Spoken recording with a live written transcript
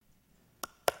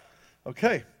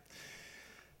Okay.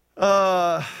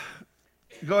 Go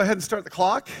ahead and start the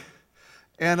clock.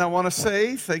 And I want to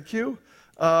say thank you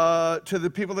to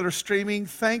the people that are streaming.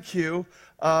 Thank you.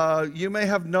 You may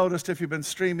have noticed if you've been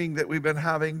streaming that we've been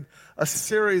having a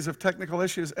series of technical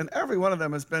issues, and every one of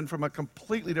them has been from a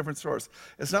completely different source.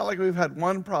 It's not like we've had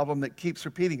one problem that keeps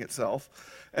repeating itself,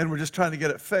 and we're just trying to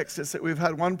get it fixed. It's that we've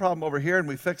had one problem over here, and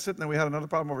we fixed it, and then we had another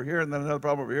problem over here, and then another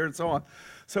problem over here, and so on.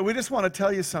 So we just want to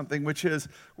tell you something, which is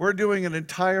we're doing an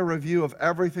entire review of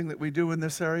everything that we do in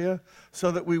this area so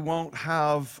that we won't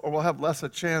have, or we'll have less a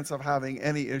chance of having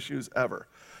any issues ever.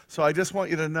 So I just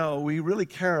want you to know we really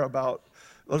care about.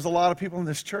 There's a lot of people in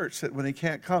this church that when he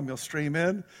can't come, you'll stream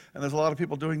in, and there's a lot of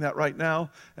people doing that right now,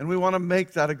 and we want to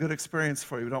make that a good experience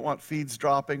for you. We don't want feeds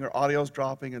dropping or audios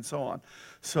dropping and so on.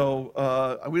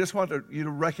 So we just want you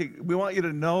to we want you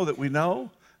to know that we know,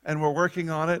 and we're working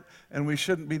on it, and we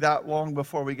shouldn't be that long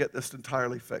before we get this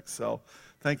entirely fixed. So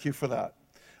thank you for that.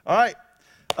 All right.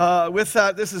 With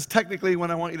that, this is technically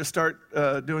when I want you to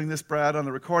start doing this, Brad, on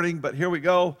the recording, but here we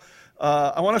go.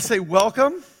 I want to say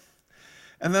welcome.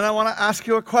 And then I want to ask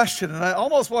you a question, and I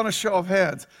almost want a show of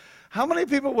hands. How many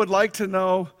people would like to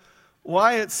know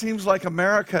why it seems like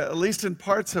America, at least in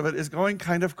parts of it, is going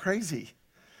kind of crazy?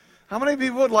 How many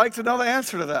people would like to know the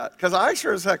answer to that? Because I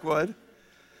sure as heck would.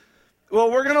 Well,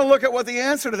 we're going to look at what the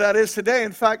answer to that is today.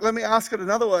 In fact, let me ask it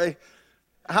another way.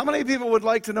 How many people would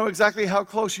like to know exactly how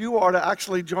close you are to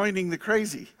actually joining the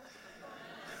crazy?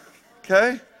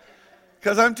 Okay?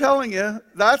 Because I'm telling you,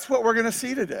 that's what we're going to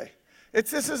see today.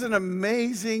 This is an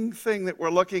amazing thing that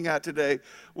we're looking at today,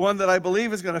 one that I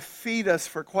believe is going to feed us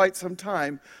for quite some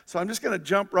time. So I'm just going to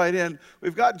jump right in.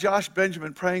 We've got Josh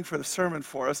Benjamin praying for the sermon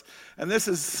for us, and this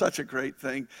is such a great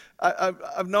thing.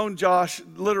 I've known Josh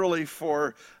literally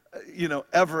for,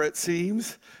 ever it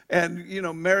seems, and,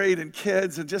 married and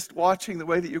kids, and just watching the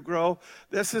way that you grow.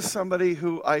 This is somebody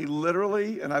who I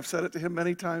literally, and I've said it to him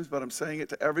many times, but I'm saying it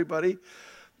to everybody,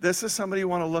 this is somebody you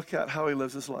want to look at how he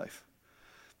lives his life.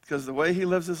 Because the way he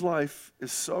lives his life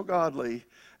is so godly,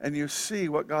 and you see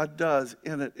what God does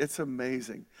in it. It's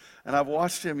amazing. And I've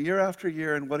watched him year after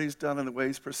year and what he's done and the way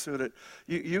he's pursued it.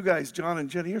 You guys, John and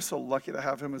Jenny, you're so lucky to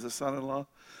have him as a son-in-law.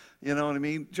 You know what I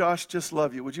mean? Josh, just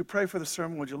love you. Would you pray for the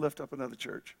sermon? Would you lift up another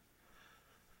church?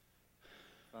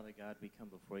 Father God, we come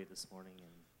before you this morning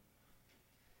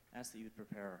and ask that you would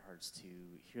prepare our hearts to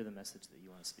hear the message that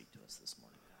you want to speak to us this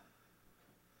morning, God.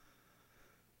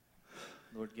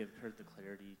 Lord, give Kurt the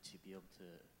clarity to be able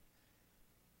to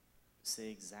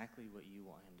say exactly what you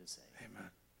want him to say.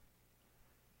 Amen.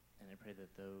 And I pray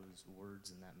that those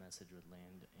words and that message would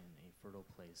land in a fertile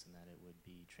place and that it would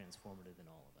be transformative in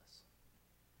all of us.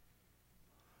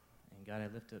 And God,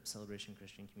 I lift up Celebration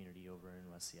Christian Community over in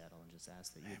West Seattle and just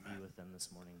ask that you would be with them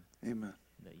this morning. Amen.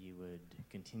 That you would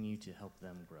continue to help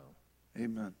them grow.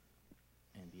 Amen.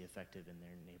 And be effective in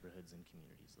their neighborhoods and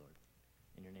communities, Lord.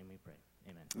 In your name we pray.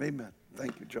 Amen. Amen.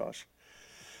 Thank you, Josh.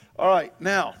 All right,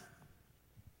 now,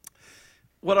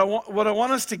 what I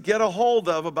want us to get a hold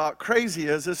of about crazy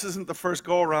is this isn't the first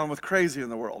go-around with crazy in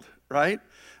the world, right?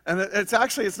 And it's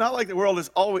not like the world is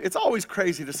always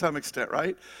crazy to some extent,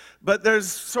 right? But there's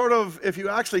sort of, if you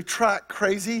actually track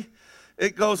crazy,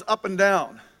 it goes up and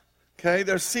down, okay?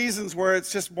 There's seasons where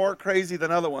it's just more crazy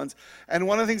than other ones. And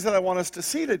one of the things that I want us to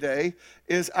see today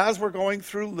is as we're going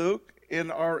through Luke, in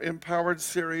our Empowered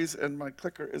series, and my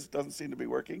clicker doesn't seem to be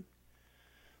working.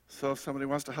 So if somebody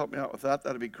wants to help me out with that,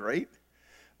 that'd be great.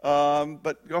 But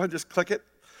go ahead and just click it.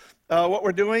 What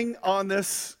we're doing on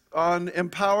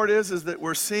Empowered is that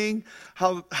we're seeing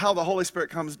how the Holy Spirit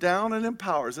comes down and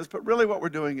empowers us. But really what we're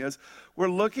doing is we're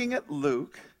looking at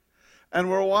Luke, and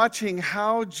we're watching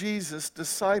how Jesus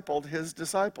discipled his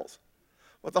disciples.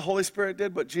 What the Holy Spirit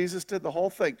did, what Jesus did, the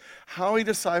whole thing, how he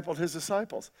discipled his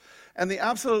disciples. And the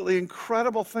absolutely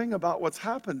incredible thing about what's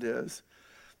happened is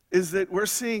that we're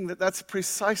seeing that that's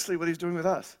precisely what he's doing with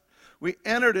us. We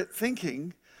entered it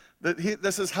thinking that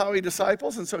this is how he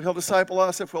disciples, and so he'll disciple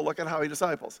us if we'll look at how he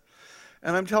disciples.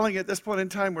 And I'm telling you, at this point in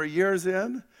time, we're years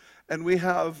in, and we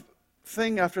have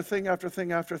thing after thing after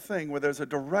thing after thing where there's a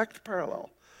direct parallel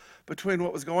between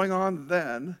what was going on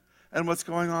then and what's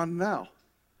going on now.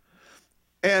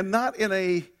 And not in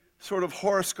a sort of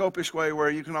horoscopish way where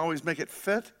you can always make it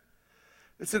fit.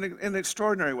 It's in an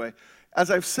extraordinary way. As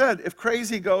I've said, if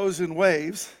crazy goes in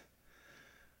waves,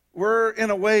 we're in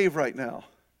a wave right now.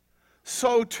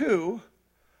 So too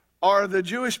are the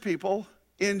Jewish people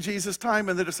in Jesus' time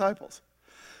and the disciples.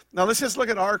 Now let's just look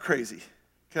at our crazy,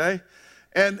 okay?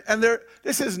 And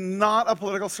this is not a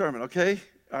political sermon, okay?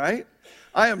 All right?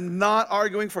 I am not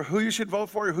arguing for who you should vote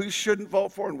for or who you shouldn't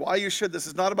vote for and why you should. This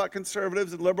is not about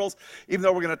conservatives and liberals, even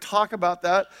though we're going to talk about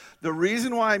that. The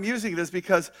reason why I'm using it is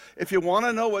because if you want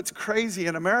to know what's crazy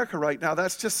in America right now,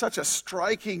 that's just such a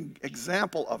striking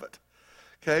example of it.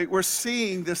 Okay, we're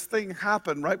seeing this thing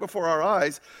happen right before our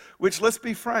eyes, which, let's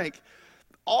be frank,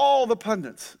 all the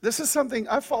pundits, this is something,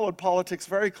 I've followed politics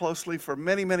very closely for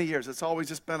many, many years. It's always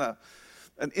just been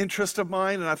an interest of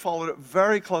mine, and I followed it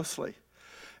very closely.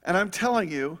 And I'm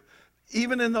telling you,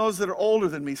 even in those that are older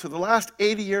than me, so the last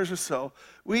 80 years or so,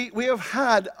 we have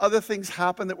had other things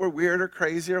happen that were weird or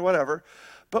crazy or whatever,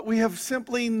 but we have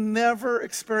simply never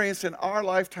experienced in our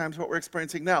lifetimes what we're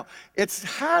experiencing now. It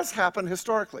has happened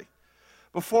historically,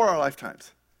 before our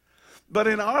lifetimes. But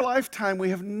in our lifetime, we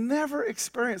have never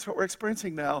experienced what we're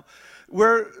experiencing now,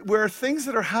 where things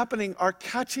that are happening are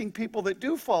catching people that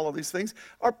do follow these things,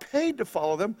 are paid to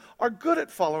follow them, are good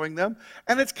at following them,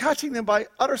 and it's catching them by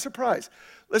utter surprise.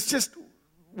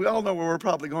 We all know where we're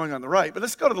probably going on the right, but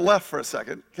let's go to the left for a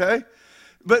second, okay?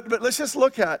 But let's just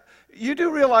look at, you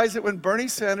do realize that when Bernie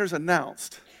Sanders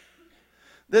announced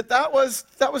that was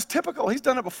typical. He's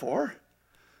done it before.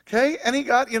 Okay, and he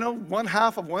got,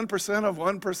 1/2 of 1% of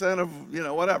 1%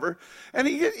 of, whatever. And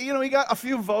he got a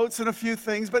few votes and a few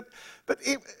things, but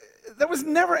there was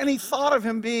never any thought of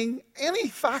him being any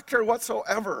factor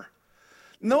whatsoever.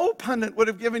 No pundit would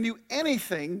have given you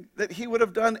anything that he would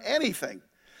have done anything.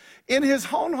 In his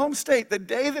home state, the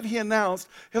day that he announced,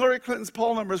 Hillary Clinton's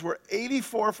poll numbers were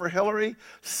 84 for Hillary,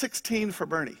 16 for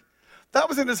Bernie. That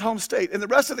was in his home state. In the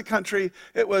rest of the country,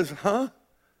 it was,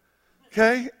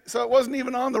 Okay, so it wasn't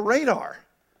even on the radar.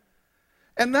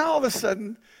 And now all of a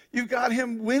sudden, you've got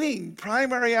him winning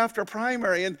primary after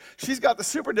primary, and she's got the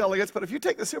superdelegates, but if you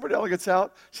take the superdelegates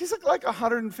out, she's like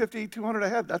 150, 200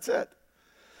 ahead, that's it.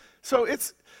 So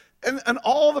and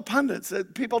all the pundits,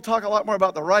 people talk a lot more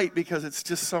about the right because it's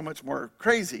just so much more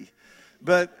crazy.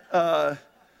 But, and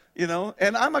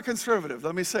I'm a conservative,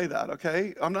 let me say that,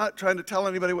 okay? I'm not trying to tell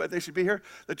anybody what they should be here.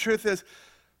 The truth is,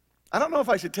 I don't know if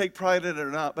I should take pride in it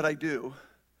or not, but I do,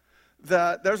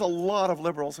 that there's a lot of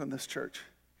liberals in this church,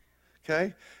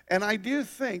 okay? And I do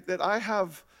think that I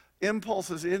have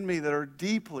impulses in me that are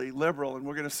deeply liberal, and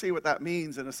we're going to see what that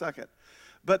means in a second.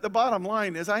 But the bottom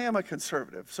line is I am a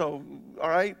conservative, so, all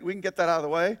right, we can get that out of the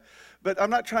way. But I'm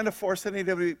not trying to force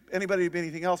anybody to be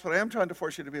anything else, but I am trying to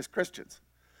force you to be as Christians,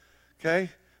 okay?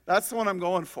 That's the one I'm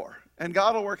going for. And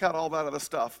God will work out all that other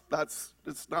stuff.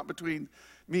 It's not between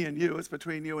me and you, it's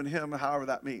between you and him, however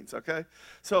that means, okay?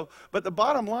 So, but the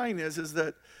bottom line is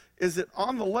that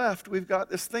on the left, we've got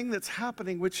this thing that's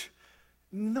happening which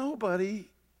nobody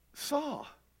saw.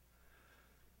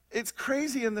 It's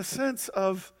crazy in the sense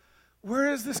of,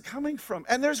 where is this coming from?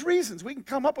 And there's reasons. We can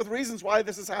come up with reasons why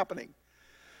this is happening.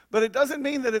 But it doesn't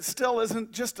mean that it still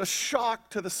isn't just a shock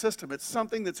to the system. It's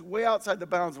something that's way outside the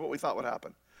bounds of what we thought would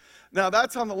happen. Now,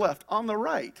 that's on the left. On the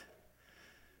right,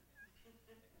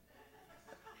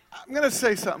 I'm going to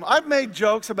say something. I've made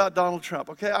jokes about Donald Trump,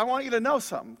 okay? I want you to know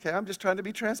something, okay? I'm just trying to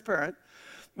be transparent.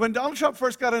 When Donald Trump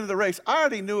first got into the race, I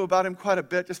already knew about him quite a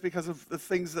bit just because of the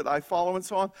things that I follow and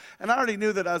so on. And I already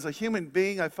knew that as a human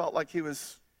being, I felt like he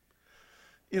was,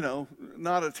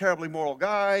 not a terribly moral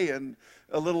guy and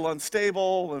a little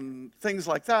unstable and things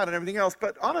like that and everything else.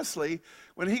 But honestly,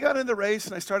 when he got in the race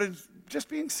and I started just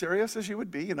being serious as you would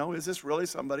be, is this really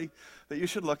somebody that you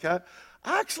should look at?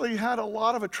 I actually had a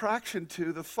lot of attraction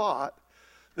to the thought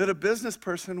that a business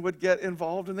person would get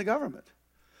involved in the government.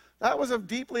 That was a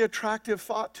deeply attractive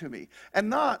thought to me.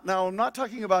 And I'm not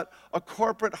talking about a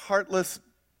corporate, heartless,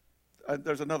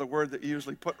 there's another word that you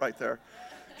usually put right there,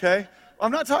 okay?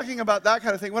 I'm not talking about that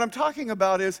kind of thing. What I'm talking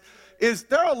about is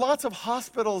there are lots of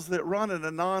hospitals that run in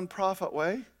a non-profit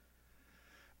way,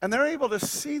 and they're able to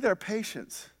see their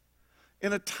patients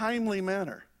in a timely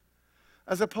manner,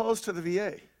 as opposed to the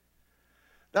VA.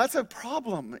 That's a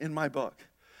problem in my book.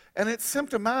 And it's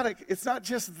symptomatic. It's not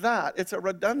just that. It's a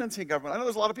redundancy in government. I know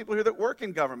there's a lot of people here that work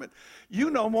in government. You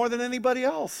know more than anybody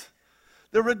else.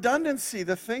 The redundancy,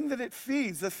 the thing that it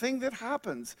feeds, the thing that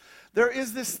happens. There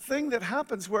is this thing that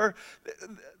happens where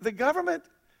the government,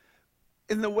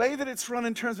 in the way that it's run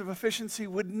in terms of efficiency,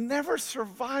 would never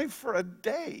survive for a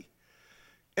day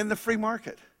in the free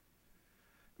market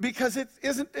because it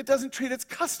doesn't treat its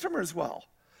customers well.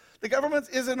 The government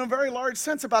is in a very large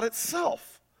sense about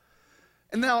itself.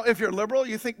 And now, if you're liberal,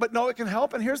 you think, but no, it can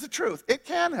help. And here's the truth. It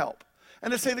can help.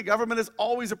 And to say the government is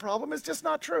always a problem is just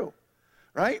not true.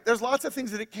 Right? There's lots of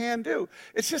things that it can do.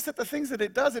 It's just that the things that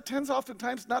it does, it tends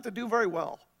oftentimes not to do very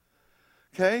well.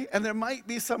 Okay? And there might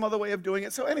be some other way of doing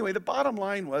it. So anyway, the bottom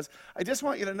line was, I just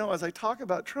want you to know as I talk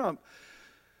about Trump,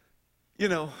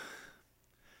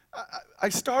 I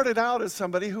started out as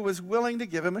somebody who was willing to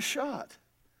give him a shot.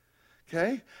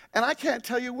 Okay? And I can't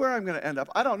tell you where I'm going to end up.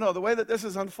 I don't know. The way that this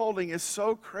is unfolding is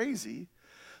so crazy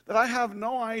that I have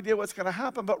no idea what's going to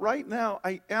happen. But right now,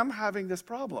 I am having this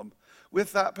problem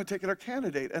with that particular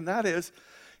candidate. And that is,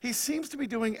 he seems to be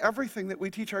doing everything that we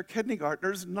teach our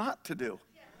kindergartners not to do.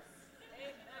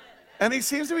 And he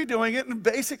seems to be doing it in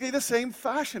basically the same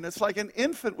fashion. It's like an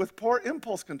infant with poor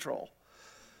impulse control.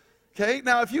 Okay,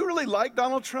 now if you really like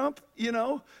Donald Trump,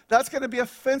 that's going to be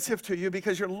offensive to you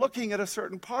because you're looking at a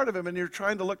certain part of him and you're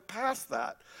trying to look past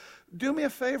that. Do me a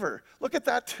favor, look at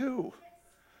that too.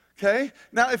 Okay,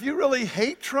 now if you really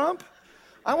hate Trump,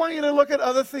 I want you to look at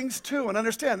other things too and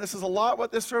understand this is a lot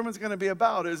what this sermon's going to be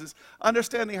about is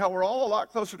understanding how we're all a lot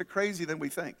closer to crazy than we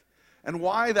think and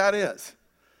why that is.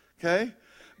 Okay,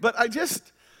 but I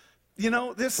just,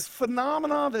 this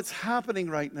phenomenon that's happening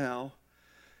right now,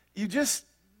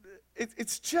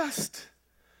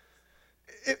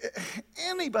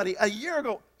 anybody, a year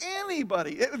ago,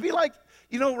 anybody, it would be like,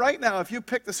 right now, if you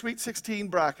pick the Sweet 16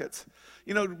 brackets,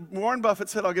 Warren Buffett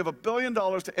said, I'll give $1 billion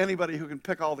to anybody who can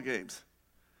pick all the games.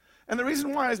 And the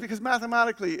reason why is because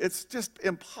mathematically, it's just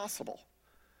impossible,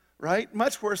 right?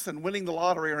 Much worse than winning the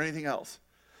lottery or anything else,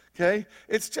 okay?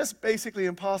 It's just basically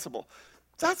impossible.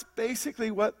 That's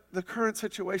basically what the current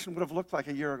situation would have looked like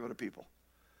a year ago to people.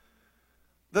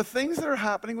 The things that are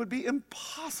happening would be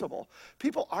impossible.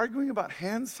 People arguing about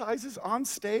hand sizes on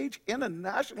stage in a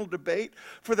national debate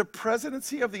for the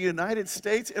presidency of the United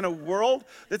States in a world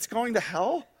that's going to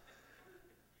hell.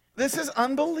 This is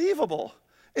unbelievable.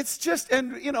 It's just,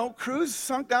 and Cruz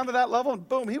sunk down to that level and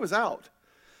boom, he was out.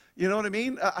 You know what I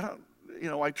mean? I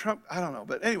don't know.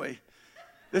 But anyway,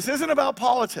 this isn't about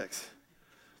politics.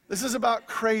 This is about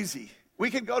crazy. We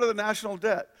could go to the national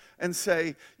debt and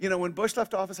say, when Bush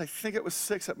left office, I think it was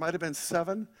 6, it might have been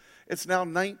 7. It's now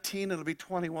 19, it'll be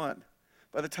 21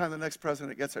 by the time the next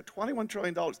president gets there. $21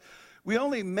 trillion. We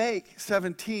only make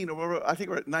 17, or I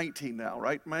think we're at 19 now,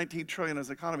 right? 19 trillion as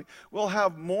an economy. We'll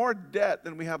have more debt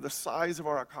than we have the size of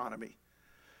our economy.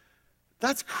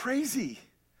 That's crazy.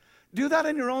 Do that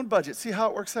in your own budget, see how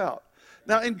it works out.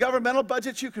 Now, in governmental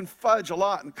budgets, you can fudge a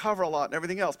lot and cover a lot and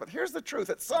everything else. But here's the truth.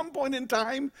 At some point in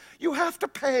time, you have to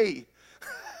pay.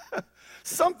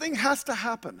 Something has to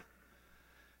happen.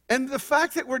 And the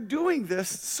fact that we're doing this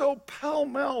so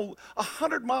pell-mell,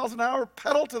 100 miles an hour,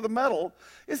 pedal to the metal,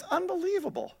 is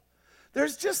unbelievable.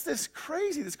 There's just this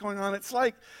crazy that's going on. It's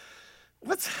like,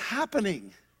 what's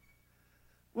happening?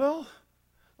 Well,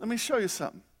 let me show you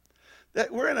something.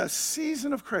 That we're in a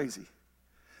season of crazy.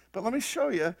 But let me show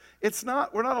you,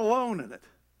 we're not alone in it.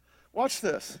 Watch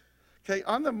this. Okay,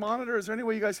 on the monitor, is there any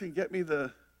way you guys can get me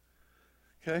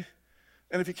okay?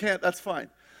 And if you can't, that's fine.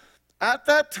 At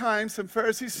that time, some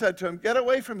Pharisees said to him, get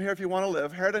away from here if you want to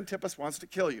live. Herod Antipas wants to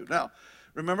kill you. Now,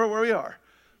 remember where we are.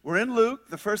 We're in Luke.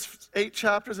 The first 8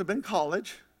 chapters have been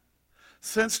college.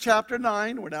 Since chapter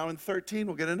 9, we're now in 13.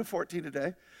 We'll get into 14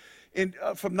 today.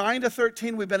 From 9 to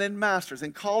 13, we've been in Masters.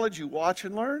 In college, you watch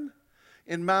and learn.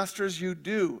 In Masters, you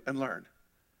do and learn.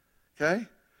 Okay?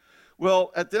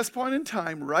 Well, at this point in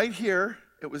time, right here,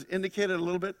 it was indicated a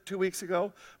little bit 2 weeks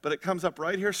ago, but it comes up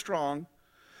right here strong.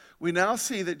 We now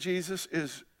see that Jesus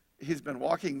he's been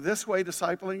walking this way,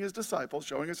 discipling his disciples,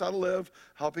 showing us how to live,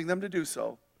 helping them to do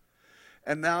so.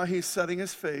 And now he's setting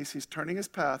his face, he's turning his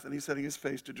path, and he's setting his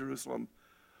face to Jerusalem,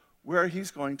 where he's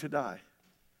going to die.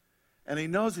 And he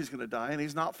knows he's going to die, and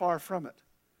he's not far from it.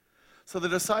 So the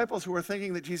disciples who are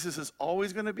thinking that Jesus is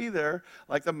always going to be there,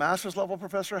 like the master's level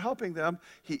professor helping them,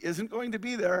 he isn't going to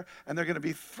be there, and they're going to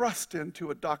be thrust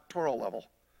into a doctoral level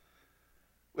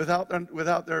without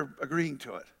their agreeing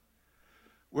to it,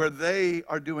 where they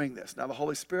are doing this. Now the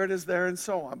Holy Spirit is there and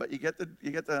so on, but you get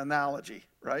the analogy,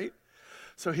 right?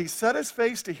 So he set his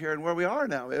face to here, and where we are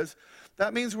now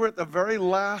that means we're at the very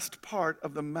last part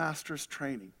of the master's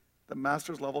training, the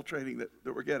master's level training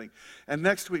that we're getting. And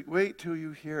next week, wait till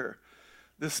you hear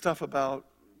this stuff about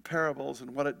parables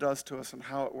and what it does to us and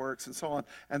how it works and so on.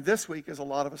 And this week is a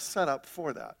lot of a setup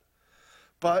for that.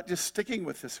 But just sticking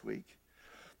with this week,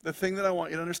 the thing that I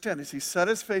want you to understand is he set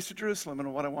his face to Jerusalem,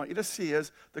 and what I want you to see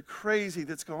is the crazy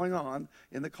that's going on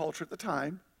in the culture at the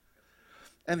time.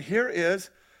 And here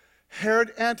is,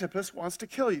 Herod Antipas wants to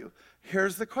kill you.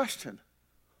 Here's the question.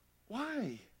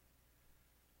 Why?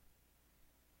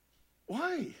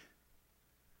 Why?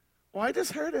 Why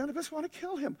does Herod Antipas want to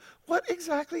kill him? What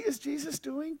exactly is Jesus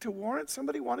doing to warrant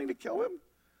somebody wanting to kill him?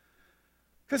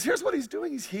 Because here's what he's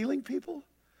doing. He's healing people.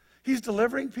 He's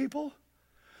delivering people.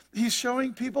 He's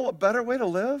showing people a better way to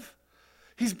live.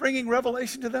 He's bringing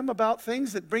revelation to them about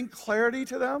things that bring clarity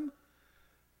to them.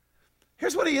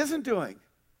 Here's what he isn't doing.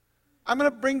 I'm going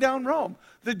to bring down Rome.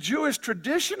 The Jewish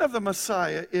tradition of the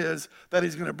Messiah is that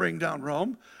he's going to bring down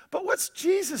Rome. But what's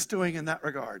Jesus doing in that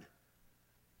regard?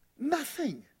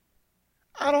 Nothing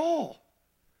at all.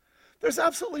 There's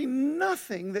absolutely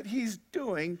nothing that he's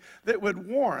doing that would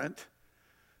warrant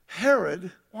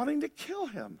Herod wanting to kill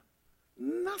him.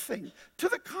 Nothing. To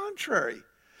the contrary.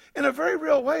 In a very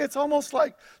real way, it's almost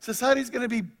like society's going to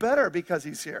be better because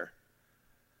he's here.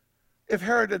 If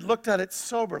Herod had looked at it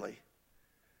soberly.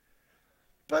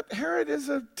 But Herod is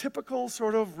a typical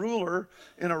sort of ruler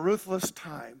in a ruthless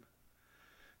time.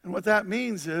 And what that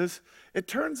means is, it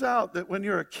turns out that when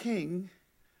you're a king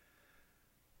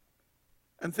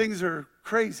and things are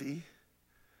crazy,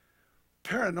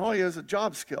 paranoia is a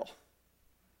job skill.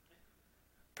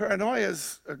 Paranoia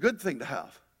is a good thing to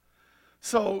have.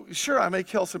 So, sure, I may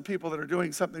kill some people that are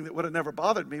doing something that would have never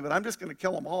bothered me, but I'm just going to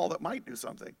kill them all that might do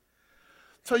something.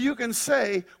 So you can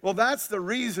say, well, that's the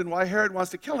reason why Herod wants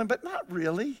to kill him, but not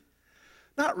really.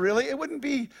 Not really. It wouldn't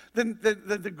be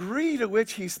the degree to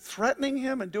which he's threatening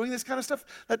him and doing this kind of stuff.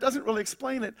 That doesn't really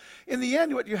explain it. In the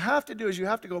end, what you have to do is you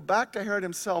have to go back to Herod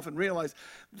himself and realize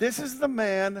this is the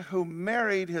man who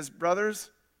married his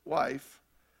brother's wife,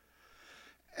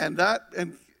 and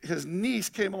his niece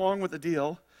came along with the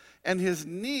deal, and his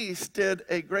niece did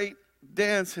a great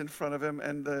dance in front of him,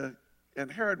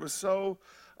 and Herod was so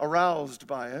aroused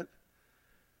by it.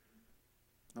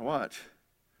 Now watch.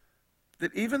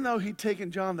 That even though he'd taken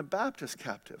John the Baptist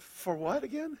captive, for what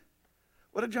again?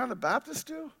 What did John the Baptist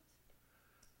do?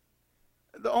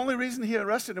 The only reason he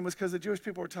arrested him was because the Jewish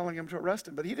people were telling him to arrest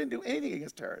him, but he didn't do anything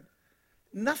against Herod.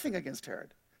 Nothing against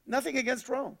Herod. Nothing against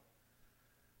Rome.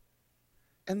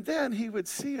 And then he would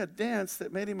see a dance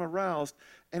that made him aroused,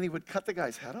 and he would cut the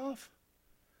guy's head off.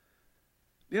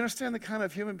 Do you understand the kind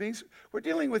of human beings? We're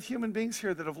dealing with human beings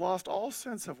here that have lost all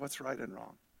sense of what's right and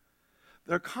wrong.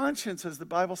 Their conscience, as the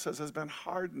Bible says, has been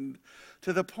hardened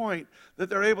to the point that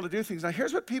they're able to do things. Now,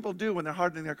 here's what people do when they're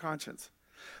hardening their conscience.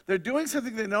 They're doing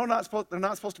something they know they're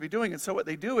not supposed to be doing, and so what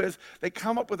they do is they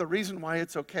come up with a reason why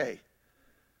it's okay.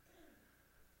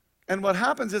 And what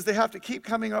happens is they have to keep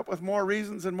coming up with more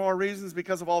reasons and more reasons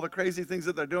because of all the crazy things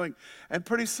that they're doing. And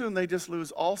pretty soon they just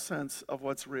lose all sense of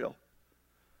what's real,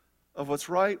 of what's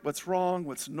right, what's wrong,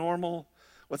 what's normal,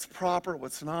 what's proper,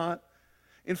 what's not.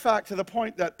 In fact, to the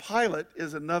point that Pilate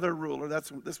is another ruler.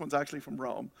 This one's actually from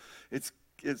Rome. It's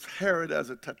Herod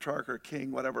as a tetrarch or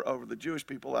king, whatever, over the Jewish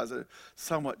people as a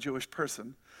somewhat Jewish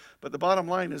person. But the bottom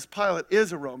line is Pilate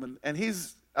is a Roman, and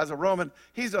as a Roman,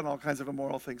 he's done all kinds of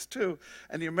immoral things too.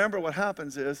 And you remember what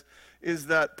happens is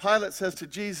that Pilate says to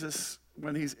Jesus,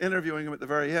 when he's interviewing him at the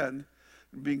very end,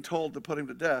 being told to put him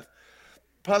to death,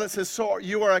 Pilate says, so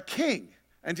you are a king.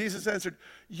 And Jesus answered,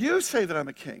 you say that I'm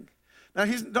a king. Now,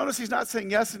 notice he's not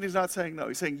saying yes and he's not saying no.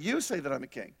 He's saying, you say that I'm a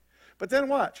king. But then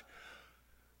watch.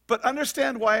 But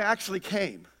understand why I actually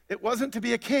came. It wasn't to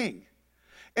be a king.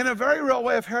 In a very real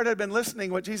way, if Herod had been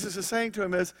listening, what Jesus is saying to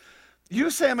him is, you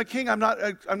say I'm a king, I'm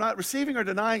not receiving or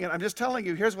denying it. I'm just telling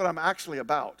you, here's what I'm actually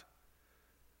about.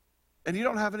 And you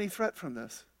don't have any threat from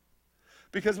this.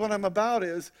 Because what I'm about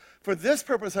is, for this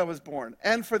purpose I was born,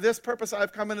 and for this purpose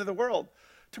I've come into the world,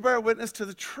 to bear witness to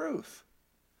the truth.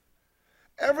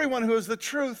 Everyone who is the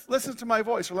truth listens to my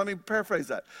voice. Or let me paraphrase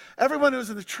that. Everyone who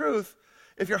is in the truth,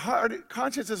 if your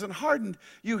conscience isn't hardened,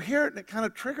 you hear it and it kind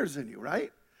of triggers in you,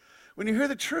 right? When you hear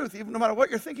the truth, even no matter what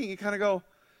you're thinking, you kind of go,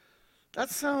 that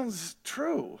sounds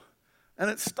true. And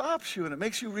it stops you and it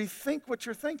makes you rethink what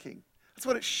you're thinking. That's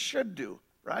what it should do,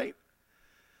 right?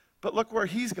 But look where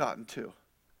he's gotten to.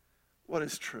 What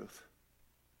is truth?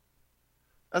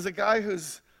 As a guy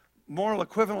whose moral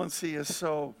equivalency is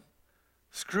so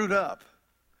screwed up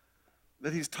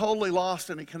that he's totally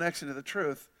lost any connection to the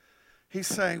truth, he's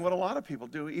saying what a lot of people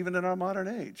do, even in our modern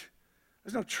age.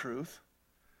 There's no truth.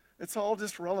 It's all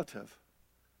just relative,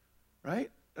 right?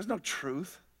 There's no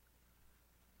truth.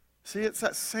 See, it's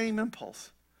that same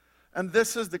impulse. And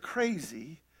this is the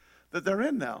crazy that they're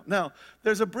in now. Now,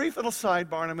 there's a brief little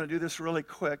sidebar, and I'm going to do this really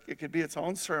quick. It could be its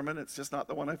own sermon. It's just not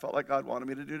the one I felt like God wanted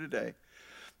me to do today.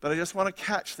 But I just want to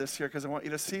catch this here because I want you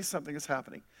to see something that's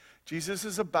happening. Jesus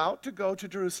is about to go to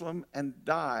Jerusalem and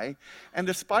die, and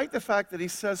despite the fact that he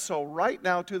says so right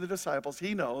now to the disciples,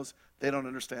 he knows they don't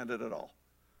understand it at all.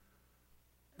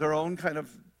 Their own kind of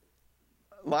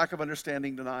lack of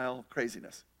understanding, denial,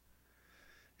 craziness.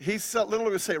 He's literally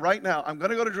going to say right now, I'm going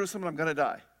to go to Jerusalem and I'm going to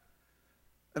die.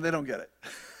 And they don't get it.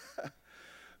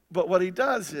 But what he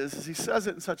does is he says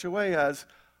it in such a way as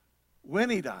when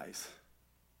he dies,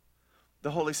 the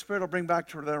Holy Spirit will bring back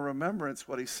to their remembrance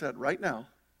what he said right now.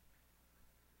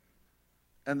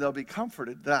 And they'll be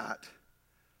comforted that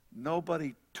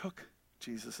nobody took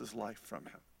Jesus' life from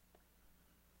him.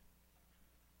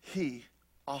 he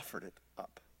offered it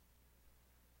up.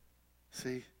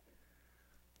 See?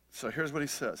 So here's what he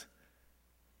says.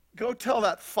 Go tell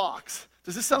that fox.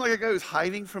 Does this sound like a guy who's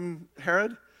hiding from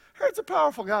Herod? Herod's a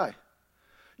powerful guy.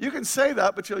 You can say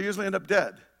that, but you'll usually end up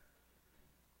dead.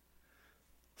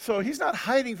 So he's not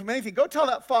hiding from anything. Go tell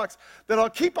that fox that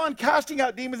I'll keep on casting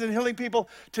out demons and healing people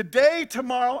today,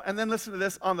 tomorrow, and then listen to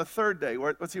this, on the third day.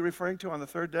 What's he referring to on the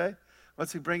third day?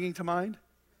 What's he bringing to mind?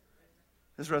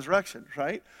 His resurrection,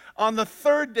 right? On the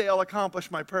third day, I'll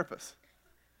accomplish my purpose.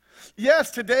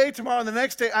 Yes, today, tomorrow, and the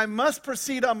next day, I must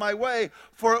proceed on my way,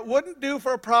 for it wouldn't do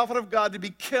for a prophet of God to be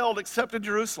killed except in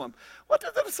Jerusalem. What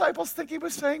did the disciples think he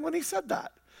was saying when he said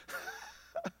that?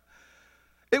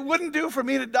 It wouldn't do for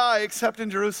me to die except in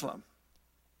Jerusalem.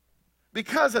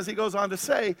 Because, as he goes on to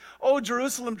say, oh,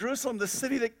 Jerusalem, Jerusalem, the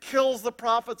city that kills the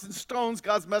prophets and stones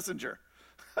God's messenger.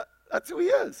 That's who he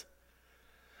is.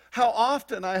 How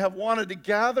often I have wanted to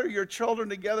gather your children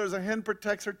together as a hen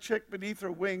protects her chick beneath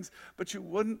her wings, but you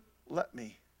wouldn't let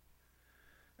me.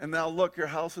 And now look, your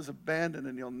house is abandoned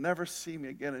and you'll never see me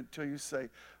again until you say,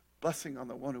 blessing on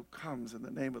the one who comes in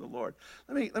the name of the Lord.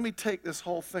 Let me take this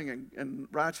whole thing and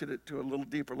ratchet it to a little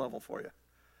deeper level for you.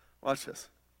 Watch this.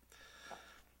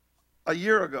 A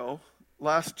year ago,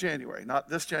 last January, not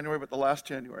this January, but the last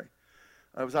January,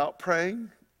 I was out praying.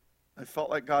 I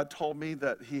felt like God told me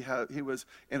that he was,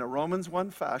 in a Romans 1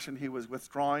 fashion, he was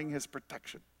withdrawing his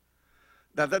protection.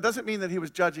 Now, that doesn't mean that he was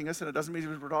judging us, and it doesn't mean he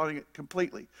was withdrawing it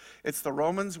completely. It's the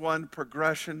Romans 1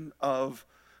 progression of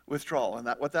withdrawal. And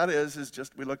what that is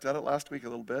just, we looked at it last week a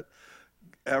little bit.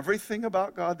 Everything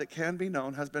about God that can be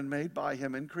known has been made by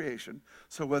him in creation.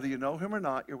 So whether you know him or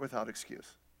not, you're without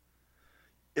excuse.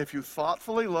 If you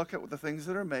thoughtfully look at the things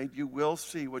that are made, you will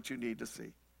see what you need to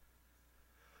see.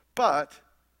 But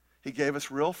he gave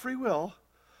us real free will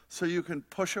so you can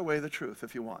push away the truth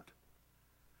if you want.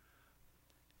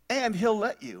 And he'll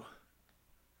let you.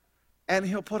 And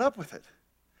he'll put up with it.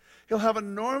 He'll have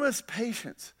enormous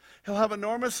patience. He'll have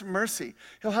enormous mercy.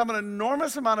 He'll have an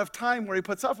enormous amount of time where he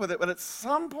puts up with it. But at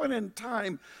some point in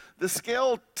time, the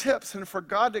scale tips, and for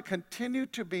God to continue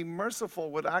to be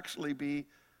merciful would actually be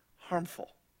harmful.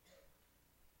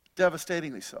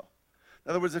 Devastatingly so. In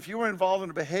other words, if you were involved in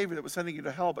a behavior that was sending you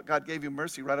to hell, but God gave you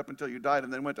mercy right up until you died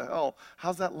and then went to hell,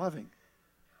 how's that loving?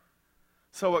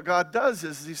 So what God does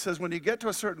is he says, when you get to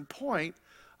a certain point,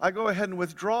 I go ahead and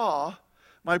withdraw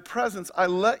my presence. I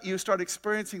let you start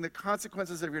experiencing the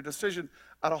consequences of your decision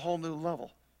at a whole new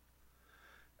level.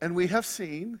 And we have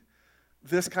seen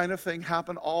this kind of thing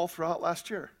happen all throughout last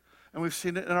year. And we've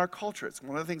seen it in our culture. It's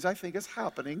one of the things I think is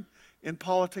happening in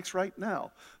politics right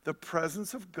now. The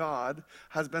presence of God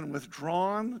has been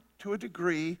withdrawn to a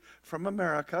degree from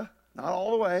America, not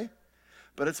all the way,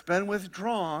 but it's been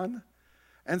withdrawn,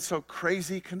 and so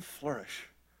crazy can flourish.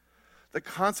 The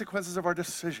consequences of our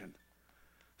decision.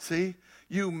 See,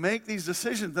 you make these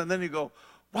decisions and then you go,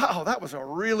 wow, that was a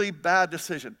really bad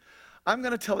decision. I'm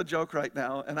going to tell a joke right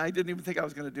now, and I didn't even think I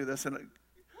was going to do this. And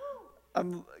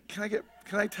can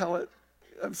I tell it?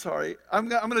 I'm sorry. I'm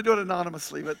going to do it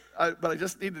anonymously, but I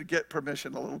just needed to get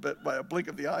permission a little bit by a blink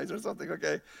of the eyes or something,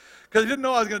 okay? Because I didn't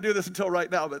know I was going to do this until right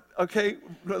now, but okay,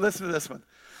 listen to this one.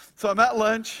 So I'm at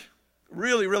lunch,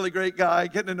 really, really great guy,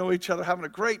 getting to know each other, having a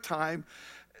great time.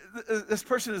 This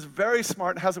person is very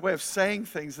smart and has a way of saying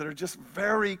things that are just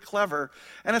very clever.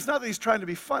 And it's not that he's trying to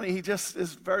be funny. He just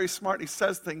is very smart. And he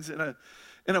says things in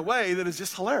a way that is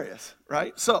just hilarious,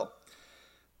 right? So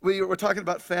we're talking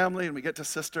about family, and we get to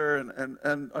sister,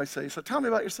 and I say, so tell me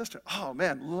about your sister. Oh,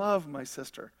 man, love my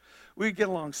sister. We get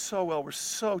along so well. We're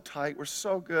so tight. We're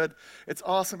so good. It's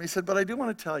awesome. He said, but I do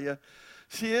want to tell you,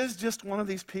 she is just one of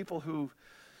these people who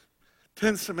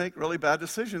tends to make really bad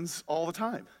decisions all the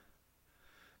time.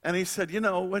 And he said,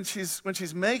 when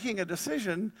she's making a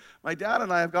decision, my dad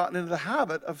and I have gotten into the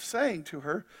habit of saying to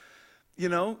her,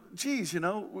 geez,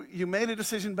 you made a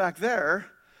decision back there,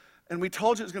 and we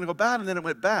told you it was going to go bad, and then it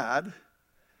went bad.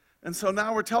 And so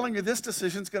now we're telling you this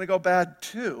decision's going to go bad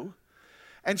too.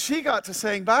 And she got to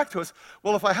saying back to us,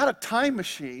 well, if I had a time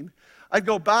machine, I'd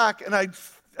go back and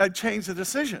I'd change the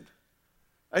decision.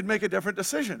 I'd make a different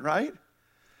decision, right?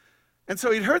 And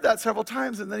so he'd heard that several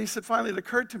times, and then he said, finally it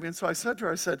occurred to me, and so I said to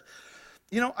her, I said,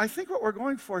 I think what we're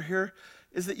going for here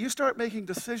is that you start making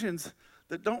decisions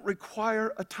that don't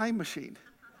require a time machine.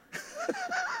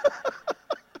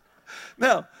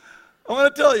 Now, I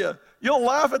want to tell you, you'll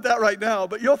laugh at that right now,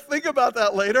 but you'll think about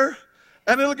that later,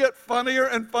 and it'll get funnier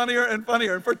and funnier and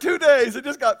funnier. And for 2 days, it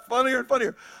just got funnier and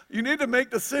funnier. You need to make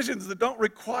decisions that don't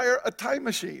require a time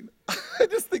machine. I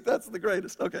just think that's the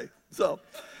greatest. Okay, so,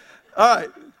 all right.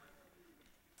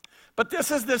 But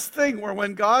this is this thing where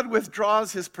when God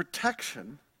withdraws his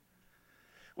protection,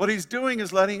 What he's doing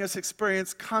is letting us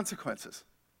experience consequences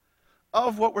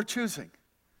of what we're choosing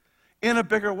in a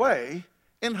bigger way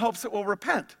in hopes that we'll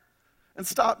repent and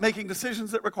stop making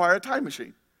decisions that require a time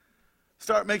machine.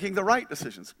 Start making the right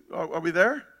decisions. Are we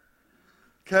there?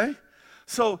 Okay?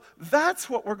 So that's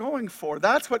what we're going for.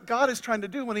 That's what God is trying to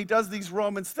do when he does these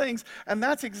Romans things, and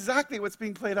that's exactly what's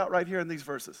being played out right here in these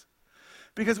verses.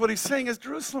 Because what he's saying is,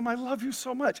 Jerusalem, I love you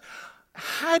so much.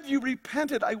 Had you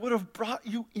repented, I would have brought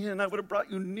you in. I would have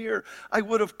brought you near. I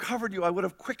would have covered you. I would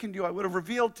have quickened you. I would have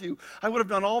revealed to you. I would have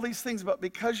done all these things, but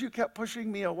because you kept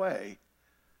pushing me away,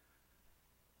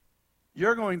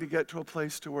 you're going to get to a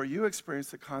place to where you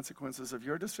experience the consequences of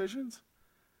your decisions,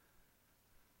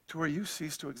 to where you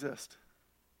cease to exist.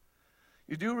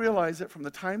 You do realize that from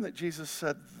the time that Jesus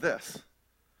said this,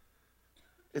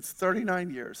 it's 39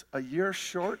 years, a year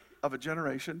short of a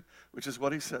generation, which is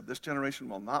what he said, this generation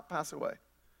will not pass away.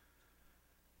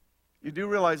 You do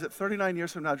realize that 39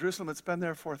 years from now, Jerusalem, it's been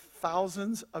there for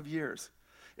thousands of years.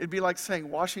 It'd be like saying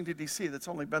Washington, D.C., that's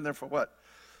only been there for what?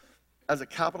 As a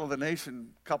capital of the nation,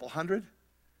 a couple hundred?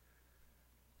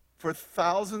 For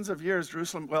thousands of years,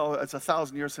 Jerusalem, well, it's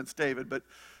 1,000 years since David, but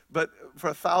for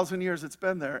 1,000 years it's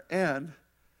been there, and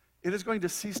it is going to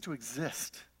cease to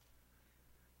exist.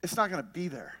 It's not going to be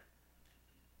there.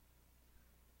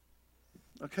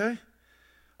 Okay?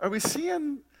 Are we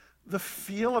seeing the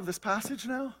feel of this passage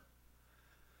now?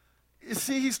 You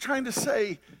see, he's trying to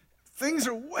say things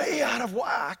are way out of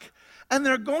whack, and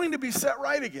they're going to be set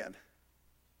right again.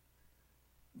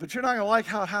 But you're not going to like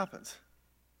how it happens.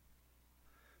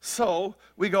 So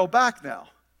we go back now,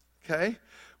 okay?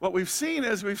 What we've seen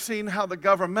is we've seen how the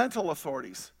governmental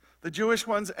authorities, the Jewish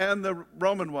ones and the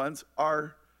Roman ones,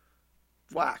 are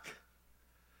whack.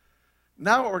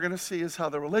 Now what we're going to see is how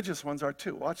the religious ones are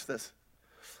too. Watch this.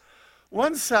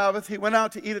 One Sabbath, he went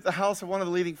out to eat at the house of one of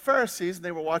the leading Pharisees, and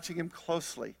they were watching him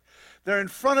closely. There in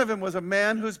front of him was a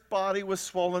man whose body was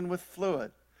swollen with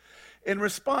fluid. In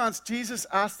response, Jesus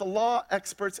asked the law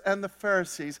experts and the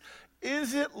Pharisees,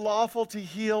 is it lawful to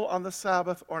heal on the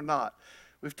Sabbath or not?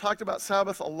 We've talked about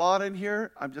Sabbath a lot in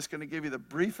here. I'm just going to give you the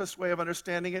briefest way of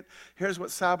understanding it. Here's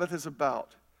what Sabbath is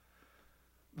about.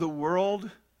 The world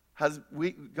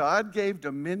God gave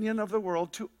dominion of the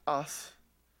world to us.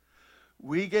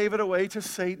 We gave it away to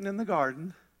Satan in the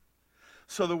garden.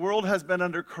 So the world has been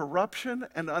under corruption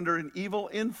and under an evil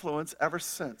influence ever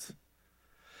since.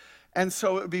 And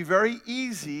so it would be very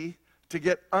easy to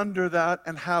get under that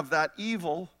and have that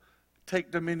evil take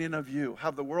dominion of you,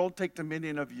 have the world take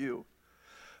dominion of you.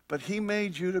 But he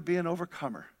made you to be an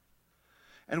overcomer.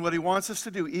 And what he wants us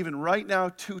to do, even right now,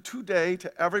 today,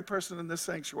 to every person in this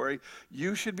sanctuary,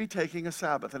 you should be taking a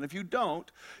Sabbath. And if you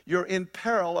don't, you're in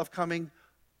peril of coming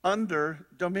under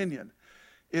dominion.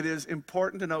 It is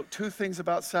important to note two things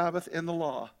about Sabbath in the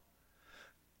law.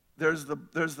 There's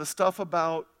the stuff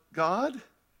about God,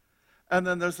 and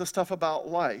then there's the stuff about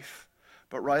life.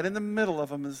 But right in the middle of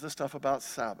them is the stuff about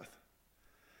Sabbath.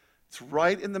 It's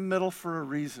right in the middle for a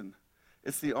reason.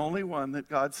 It's the only one that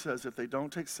God says if they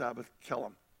don't take Sabbath, kill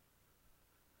them.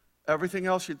 Everything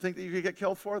else you'd think that you could get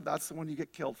killed for, that's the one you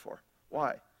get killed for.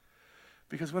 Why?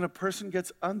 Because when a person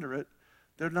gets under it,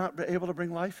 they're not able to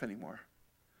bring life anymore.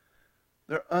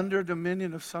 They're under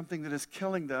dominion of something that is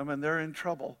killing them, and they're in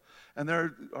trouble. And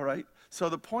they're, all right? So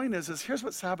the point is here's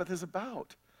what Sabbath is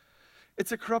about.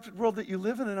 It's a corrupted world that you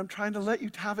live in, and I'm trying to let you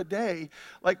have a day.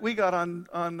 Like we got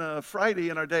on Friday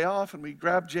in our day off, and we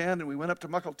grabbed Jan, and we went up to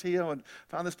Mukilteo and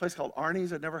found this place called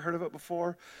Arnie's. I'd never heard of it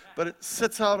before. But it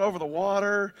sits out over the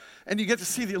water, and you get to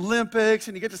see the Olympics,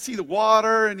 and you get to see the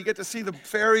water, and you get to see the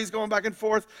ferries going back and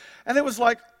forth. And it was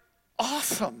like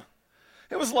awesome.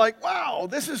 It was like, wow,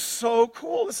 this is so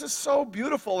cool. This is so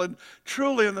beautiful. And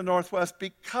truly in the Northwest,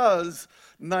 because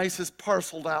nice is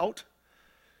parceled out,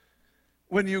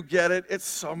 when you get it, it's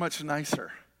so much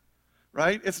nicer,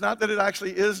 right? It's not that it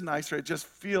actually is nicer, it just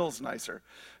feels nicer.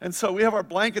 And so we have our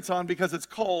blankets on because it's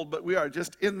cold, but we are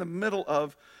just in the middle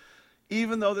of,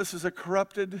 even though this is a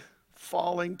corrupted,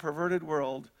 falling, perverted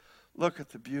world, look at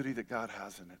the beauty that God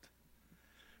has in it.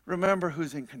 Remember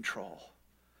who's in control.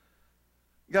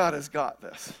 God has got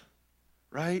this,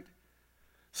 right?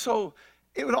 So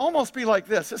it would almost be like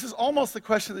this. This is almost the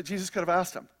question that Jesus could have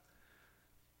asked him.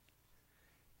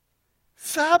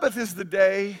 Sabbath is the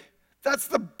day, that's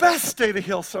the best day to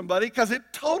heal somebody because it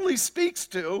totally speaks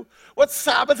to what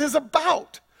Sabbath is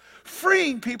about.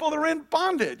 Freeing people that are in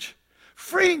bondage.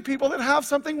 Freeing people that have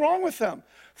something wrong with them.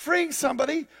 Freeing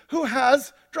somebody who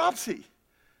has dropsy,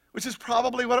 which is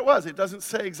probably what it was. It doesn't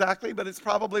say exactly, but it's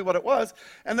probably what it was.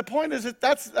 And the point is that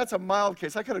that's a mild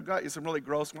case. I could have got you some really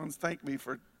gross ones. Thank me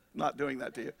for not doing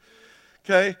that to you.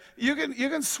 Okay? You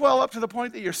can swell up to the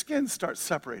point that your skin starts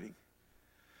separating.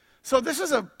 So this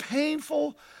is a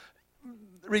painful,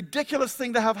 ridiculous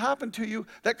thing to have happen to you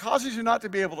that causes you not to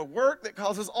be able to work, that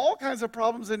causes all kinds of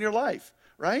problems in your life,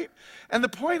 right? And the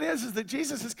point is that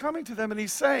Jesus is coming to them and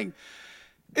he's saying,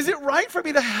 is it right for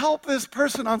me to help this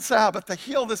person on Sabbath, to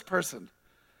heal this person?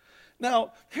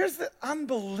 Now, here's the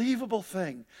unbelievable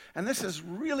thing, and this is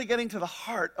really getting to the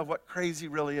heart of what crazy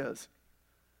really is.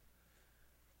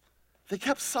 They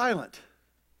kept silent.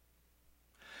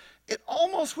 It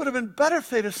almost would have been better if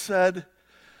they'd have said,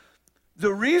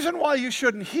 the reason why you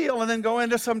shouldn't heal, and then go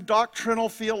into some doctrinal,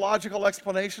 theological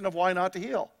explanation of why not to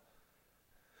heal.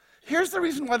 Here's the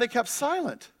reason why they kept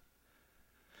silent.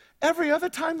 Every other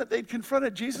time that they'd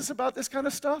confronted Jesus about this kind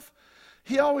of stuff,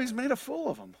 he always made a fool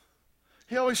of them.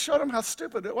 He always showed them how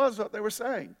stupid it was what they were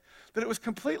saying, that it was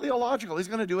completely illogical. He's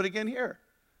going to do it again here.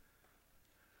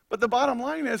 But the bottom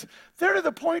line is, they're to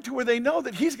the point to where they know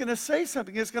that he's going to say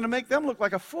something that's going to make them look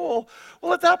like a fool.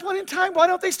 Well, at that point in time, why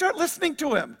don't they start listening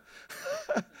to him?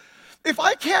 If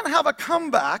I can't have a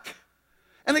comeback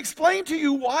and explain to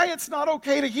you why it's not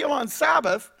okay to heal on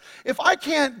Sabbath, if I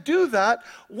can't do that,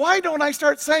 why don't I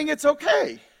start saying it's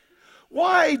okay?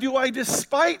 Why do I,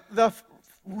 despite the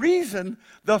reason,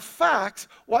 the facts,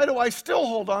 why do I still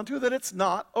hold on to that it's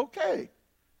not okay?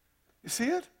 You see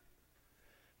it?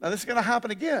 Now this is going to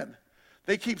happen again.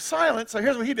 They keep silent, so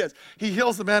here's what he does. He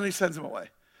heals the man and he sends him away,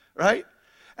 right?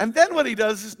 And then what he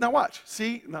does is, now watch,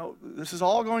 see, now this is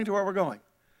all going to where we're going.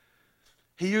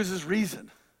 He uses reason.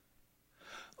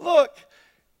 Look,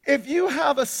 if you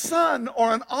have a son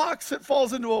or an ox that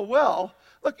falls into a well,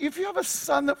 look, if you have a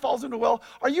son that falls into a well,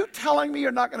 are you telling me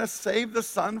you're not going to save the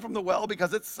son from the well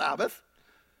because it's Sabbath?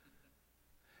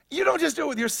 You don't just do it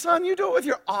with your son, you do it with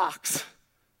your ox.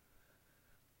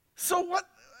 So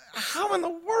how in the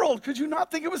world could you not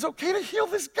think it was okay to heal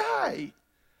this guy?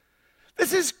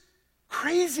 This is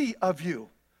crazy of you.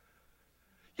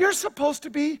 You're supposed to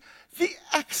be the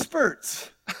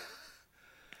experts,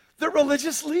 the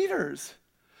religious leaders.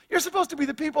 You're supposed to be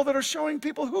the people that are showing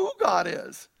people who God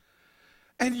is.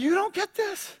 And you don't get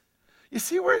this? You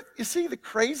see the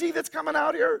crazy that's coming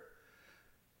out here?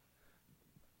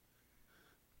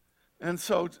 And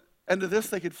to this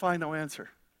they could find no answer.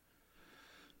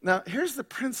 Now, here's the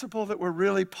principle that we're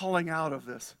really pulling out of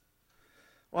this.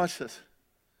 Watch this.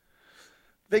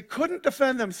 They couldn't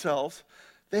defend themselves.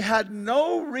 They had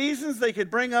no reasons they could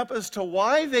bring up as to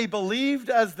why they believed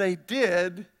as they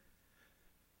did,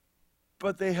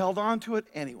 but they held on to it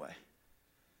anyway.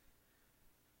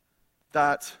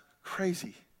 That's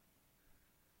crazy.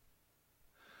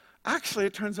 Actually,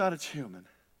 it turns out it's human.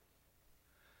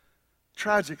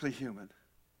 Tragically human.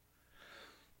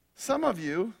 Some of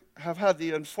you have had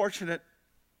the unfortunate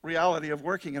reality of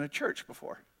working in a church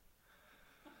before.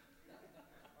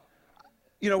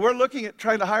 We're looking at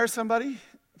trying to hire somebody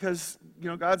because,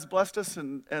 God's blessed us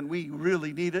and we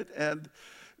really need it. And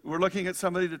we're looking at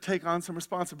somebody to take on some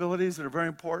responsibilities that are very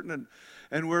important.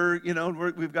 And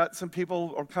we've got some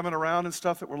people coming around and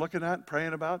stuff that we're looking at and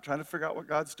praying about, trying to figure out what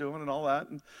God's doing and all that.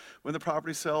 And when the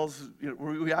property sells,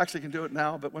 we actually can do it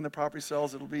now, but when the property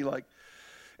sells, it'll be like,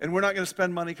 and we're not going to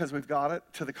spend money because we've got it.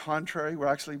 To the contrary, we're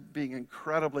actually being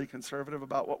incredibly conservative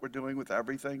about what we're doing with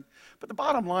everything. But the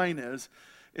bottom line is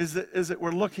that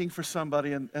we're looking for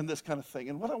somebody and this kind of thing.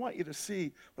 And what I want you to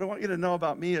see, what I want you to know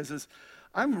about me is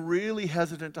I'm really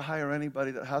hesitant to hire anybody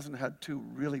that hasn't had 2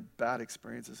 really bad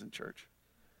experiences in church.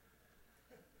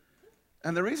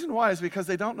 And the reason why is because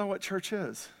they don't know what church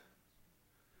is.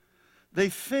 They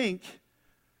think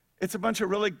it's a bunch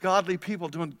of really godly people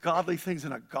doing godly things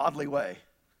in a godly way.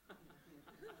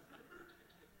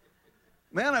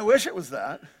 Man, I wish it was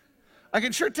that. I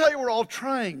can sure tell you we're all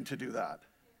trying to do that.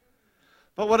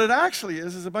 But what it actually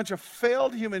is a bunch of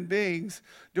failed human beings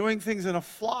doing things in a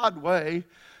flawed way,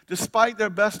 despite their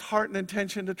best heart and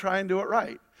intention to try and do it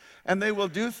right. And they will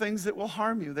do things that will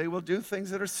harm you. They will do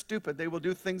things that are stupid. They will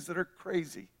do things that are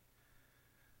crazy.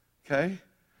 Okay?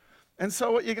 And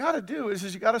so what you got to do is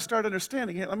you got to start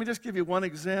understanding it. Let me just give you one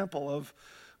example of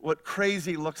what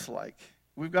crazy looks like.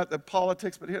 We've got the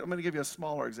politics, but here I'm going to give you a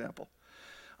smaller example.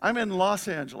 I'm in Los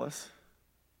Angeles.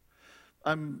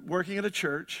 I'm working at a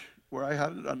church where I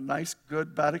had a nice,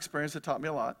 good, bad experience that taught me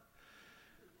a lot.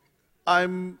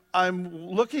 I'm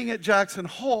looking at Jackson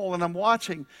Hole and I'm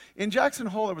watching. In Jackson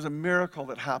Hole, there was a miracle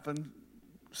that happened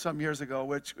some years ago,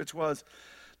 which was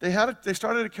they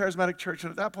started a charismatic church,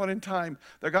 and at that point in time,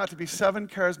 there got to be 7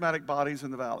 charismatic bodies in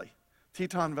the valley.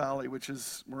 Teton Valley, which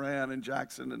is Moran and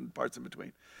Jackson and parts in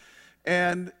between.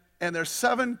 And there's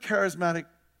 7 charismatic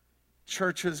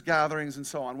churches, gatherings, and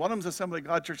so on. One of them is Assembly of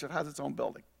God Church that has its own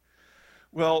building.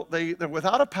 Well, they're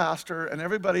without a pastor, and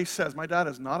everybody says, my dad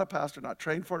is not a pastor, not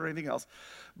trained for it or anything else,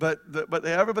 but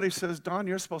everybody says, Don,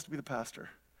 you're supposed to be the pastor.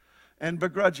 And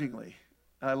begrudgingly,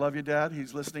 I love you, Dad.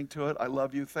 He's listening to it. I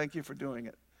love you. Thank you for doing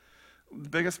it. The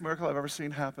biggest miracle I've ever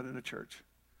seen happen in a church.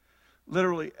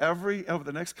 Literally over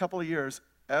the next couple of years,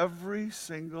 every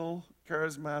single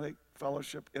charismatic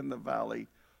fellowship in the valley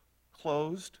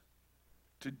closed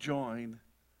to join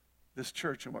this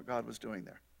church and what God was doing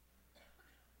there.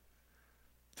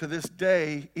 To this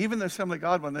day, even the Assembly of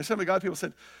God one, the Assembly of God people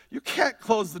said, you can't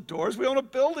close the doors. We own a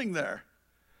building there.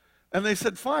 And they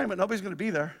said, fine, but nobody's going to be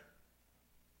there.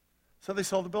 So they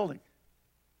sold the building.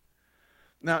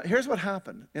 Now, here's what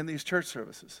happened in these church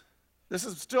services. This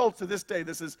is still, to this day,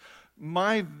 this is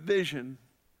my vision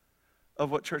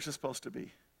of what church is supposed to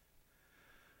be.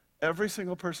 Every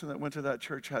single person that went to that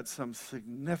church had some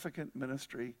significant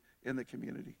ministry in the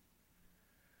community.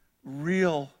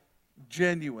 Real,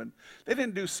 genuine. They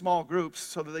didn't do small groups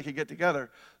so that they could get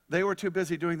together. They were too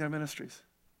busy doing their ministries.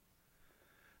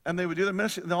 And they would do the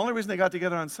ministry. The only reason they got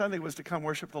together on Sunday was to come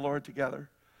worship the Lord together,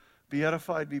 be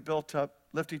edified, be built up,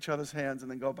 lift each other's hands,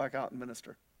 and then go back out and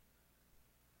minister.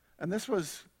 And this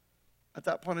was, at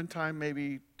that point in time,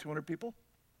 maybe 200 people.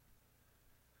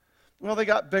 Well, they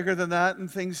got bigger than that and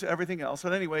everything else.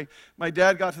 But anyway, my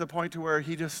dad got to the point to where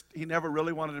he never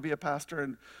really wanted to be a pastor,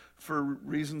 and for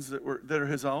reasons that are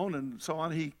his own and so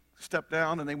on, he stepped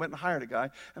down and they went and hired a guy.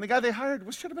 And the guy they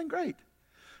hired should have been great.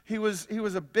 He was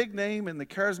a big name in the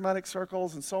charismatic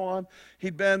circles and so on.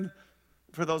 He'd been,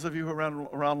 for those of you who are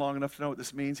around long enough to know what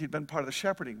this means, he'd been part of the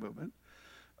shepherding movement.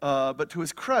 But to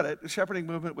his credit, the shepherding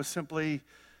movement was simply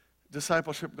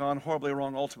discipleship gone horribly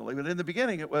wrong ultimately. But in the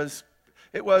beginning, it was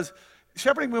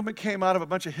shepherding movement came out of a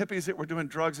bunch of hippies that were doing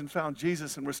drugs and found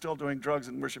Jesus and were still doing drugs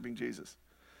and worshiping Jesus.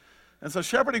 And so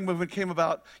shepherding movement came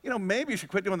about, maybe you should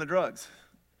quit doing the drugs,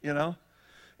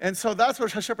 And so that's where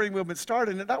shepherding movement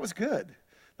started, and that was good.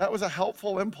 That was a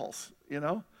helpful impulse,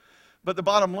 But the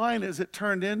bottom line is it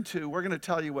turned into, we're going to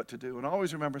tell you what to do. And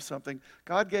always remember something,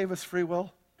 God gave us free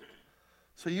will.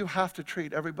 So you have to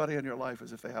treat everybody in your life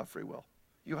as if they have free will.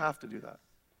 You have to do that.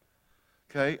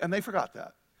 Okay? And they forgot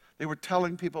that. They were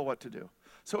telling people what to do.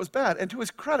 So it was bad. And to his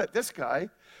credit, this guy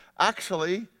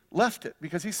actually left it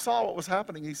because he saw what was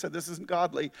happening. He said, this isn't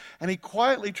godly. And he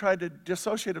quietly tried to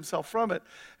dissociate himself from it.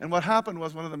 And what happened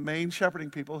was one of the main shepherding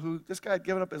people this guy had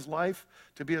given up his life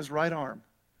to be his right arm.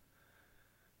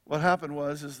 What happened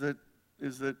is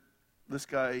that this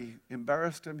guy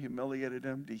embarrassed him, humiliated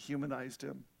him, dehumanized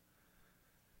him.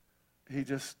 He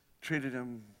just treated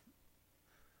him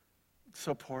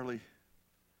so poorly.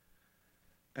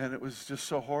 And it was just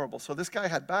so horrible. So this guy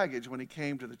had baggage when he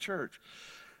came to the church.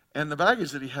 And the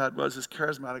baggage that he had was his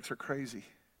charismatics are crazy.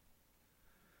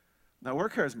 Now, we're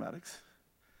charismatics.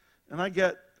 And I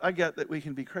get that we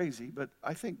can be crazy, but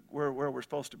I think we're where we're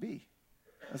supposed to be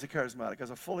as a charismatic,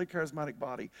 as a fully charismatic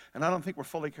body. And I don't think we're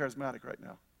fully charismatic right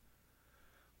now.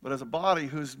 But as a body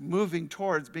who's moving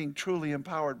towards being truly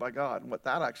empowered by God and what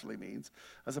that actually means,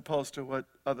 as opposed to what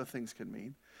other things can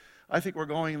mean. I think we're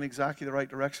going in exactly the right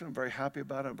direction. I'm very happy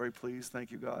about it. I'm very pleased.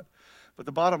 Thank you, God. But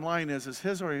the bottom line is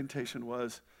his orientation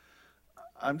was,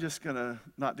 I'm just going to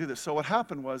not do this. So what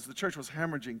happened was the church was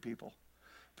hemorrhaging people.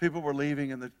 People were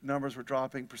leaving and the numbers were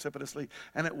dropping precipitously.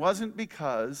 And it wasn't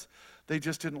because they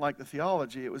just didn't like the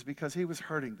theology. It was because he was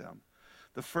hurting them.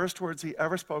 The first words he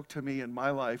ever spoke to me in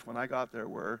my life when I got there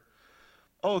were,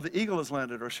 oh, the eagle has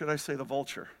landed, or should I say the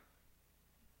vulture?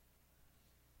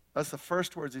 That's the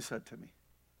first words he said to me.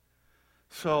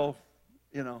 So,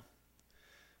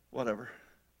 whatever.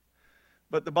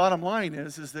 But the bottom line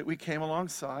is that we came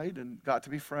alongside and got to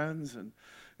be friends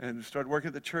and started working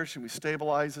at the church, and we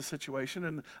stabilized the situation.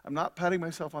 And I'm not patting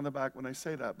myself on the back when I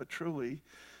say that, but truly,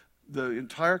 the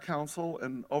entire council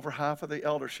and over half of the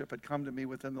eldership had come to me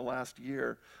within the last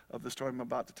year of the story I'm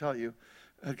about to tell you,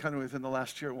 had come to me within the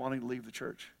last year wanting to leave the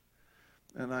church.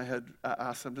 And I had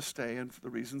asked them to stay and for the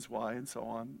reasons why and so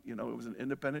on. It was an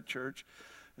independent church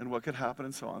and what could happen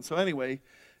and so on. So anyway,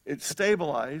 it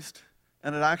stabilized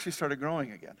and it actually started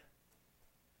growing again.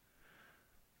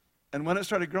 And when it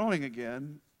started growing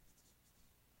again,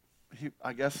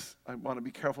 I guess I want to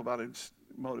be careful about his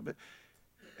motive, but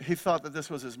he thought that this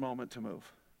was his moment to move.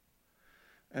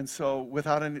 And so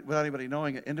without anybody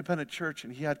knowing it, independent church,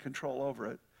 and he had control over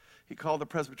it, he called the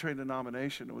Presbyterian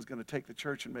denomination and was going to take the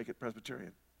church and make it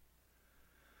Presbyterian.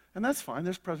 And that's fine.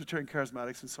 There's Presbyterian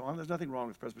charismatics and so on. There's nothing wrong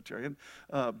with Presbyterian.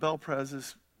 Bel Pres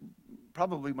is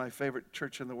probably my favorite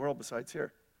church in the world besides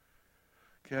here.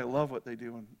 Okay, I love what they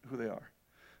do and who they are.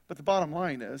 But the bottom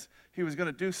line is he was going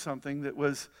to do something that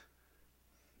was,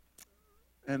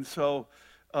 and so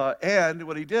And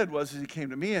what he did was he came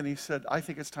to me and he said, I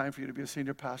think it's time for you to be a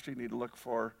senior pastor. You need to look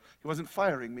for, he wasn't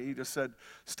firing me. He just said,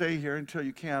 stay here until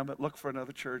you can, but look for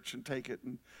another church and take it,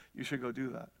 and you should go do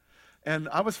that. And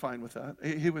I was fine with that.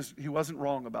 He wasn't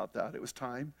wrong about that. It was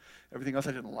time. Everything else,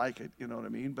 I didn't like it, you know what I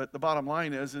mean? But the bottom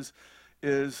line is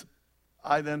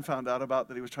I then found out about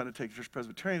that he was trying to take Church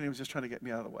Presbyterian, and he was just trying to get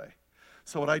me out of the way.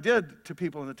 So what I did to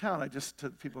people in the town, to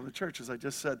people in the church, is I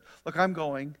just said, look, I'm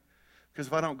going. Because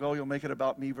if I don't go, you'll make it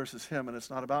about me versus him, and it's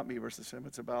not about me versus him.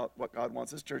 It's about what God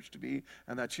wants his church to be,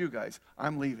 and that's you guys.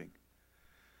 I'm leaving.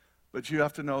 But you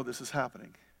have to know this is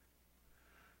happening.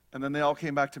 And then they all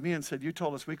came back to me and said, you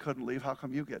told us we couldn't leave. How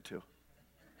come you get to?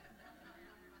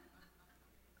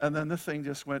 And then the thing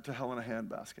just went to hell in a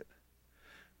handbasket.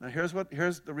 Now here's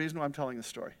the reason why I'm telling this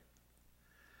story.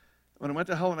 When it went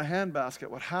to hell in a handbasket,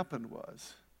 what happened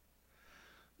was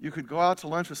you could go out to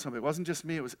lunch with somebody. It wasn't just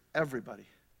me, it was everybody.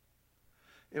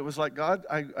 It was like God,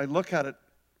 I look at it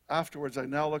afterwards, I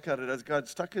now look at it as God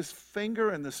stuck his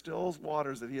finger in the still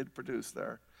waters that he had produced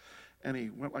there. And he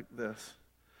went like this.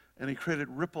 And he created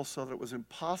ripples so that it was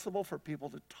impossible for people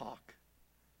to talk.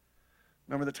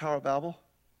 Remember the Tower of Babel?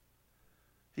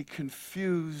 He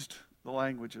confused the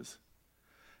languages.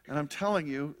 And I'm telling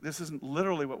you, this isn't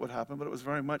literally what would happen, but it was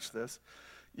very much this.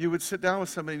 You would sit down with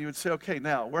somebody and you would say, okay,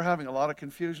 now, we're having a lot of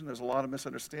confusion, there's a lot of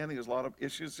misunderstanding, there's a lot of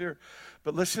issues here,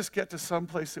 but let's just get to some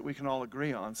place that we can all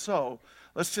agree on. So,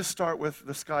 let's just start with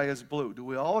the sky is blue. Do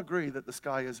we all agree that the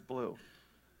sky is blue?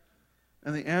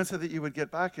 And the answer that you would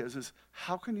get back is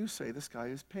how can you say the sky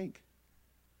is pink?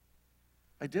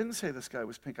 I didn't say the sky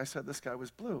was pink, I said the sky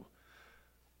was blue.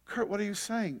 Kurt, what are you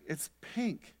saying? It's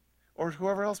pink. Or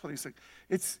whoever else, what are you saying?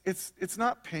 It's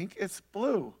not pink, it's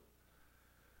blue.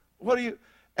 What are you...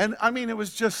 And I mean, it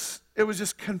was just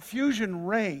confusion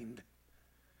reigned.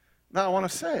 Now I want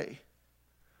to say,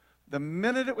 the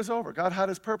minute it was over, God had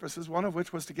his purposes, one of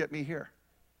which was to get me here.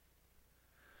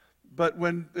 But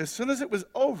as soon as it was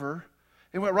over,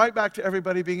 it went right back to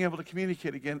everybody being able to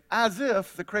communicate again, as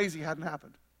if the crazy hadn't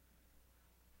happened.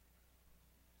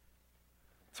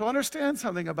 So understand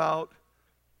something about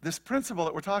this principle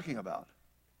that we're talking about.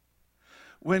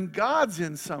 When God's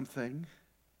in something,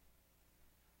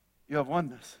 you have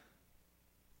oneness,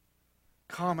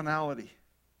 commonality,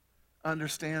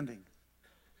 understanding,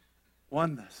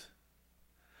 oneness.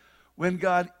 When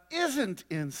God isn't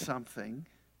in something,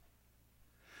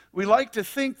 we like to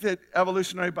think that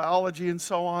evolutionary biology and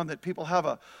so on, that people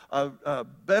have a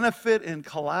benefit in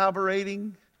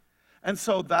collaborating, and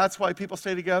so that's why people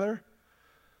stay together.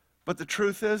 But the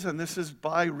truth is, and this is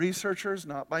by researchers,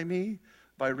 not by me,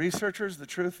 by researchers, the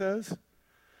truth is,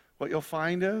 what you'll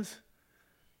find is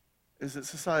that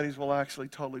societies will actually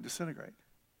totally disintegrate.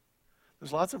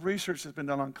 There's lots of research that's been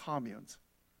done on communes.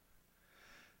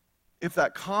 If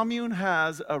that commune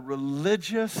has a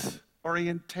religious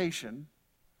orientation,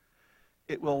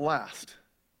 it will last.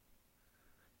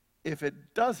 If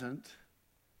it doesn't,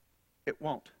 it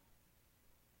won't.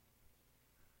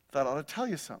 That ought to tell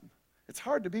you something. It's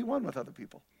hard to be one with other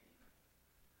people.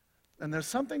 And there's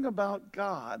something about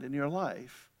God in your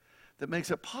life that makes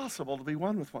it possible to be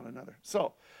one with one another.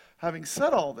 So, having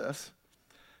said all this,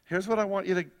 here's what I want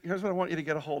you to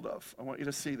get a hold of. I want you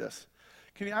to see this.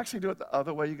 Can you actually do it the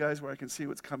other way, you guys, where I can see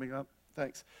what's coming up?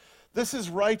 Thanks. This is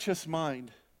righteous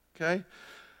mind, okay?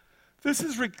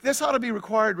 This ought to be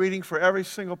required reading for every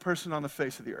single person on the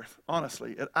face of the earth.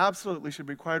 Honestly, it absolutely should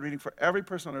be required reading for every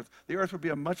person on earth. The earth would be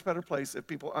a much better place if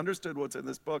people understood what's in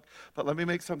this book. But let me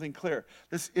make something clear.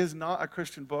 This is not a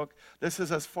Christian book. This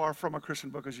is as far from a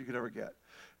Christian book as you could ever get.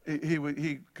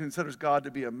 He considers God to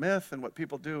be a myth and what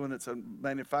people do, and it's a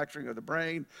manufacturing of the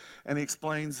brain, and he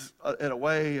explains it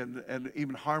away and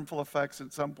even harmful effects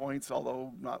at some points,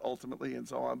 although not ultimately and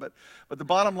so on. But the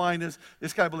bottom line is,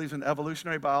 this guy believes in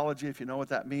evolutionary biology. If you know what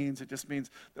that means, it just means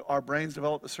that our brains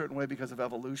develop a certain way because of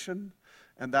evolution,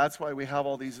 and that's why we have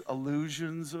all these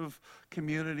illusions of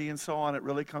community and so on. It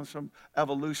really comes from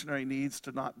evolutionary needs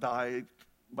to not die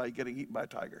by getting eaten by a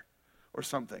tiger or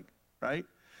something, right?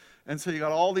 And so you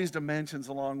got all these dimensions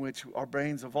along which our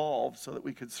brains evolved so that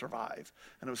we could survive.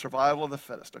 And it was survival of the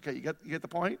fittest. Okay, you get the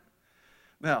point?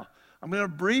 Now, I'm going to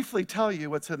briefly tell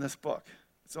you what's in this book.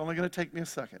 It's only going to take me a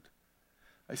second.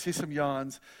 I see some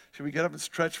yawns. Should we get up and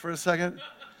stretch for a second?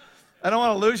 I don't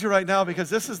want to lose you right now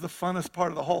because this is the funnest part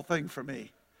of the whole thing for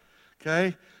me.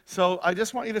 Okay? So I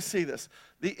just want you to see this.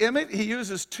 The image, he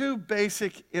uses two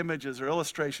basic images or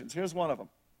illustrations. Here's one of them.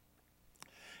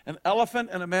 An elephant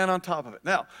and a man on top of it.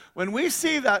 Now, when we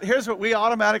see that, here's what we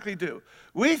automatically do.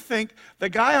 We think the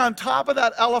guy on top of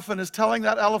that elephant is telling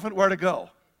that elephant where to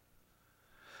go.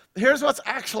 Here's what's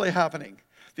actually happening.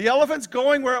 The elephant's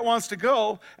going where it wants to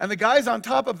go, and the guy's on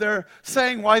top of there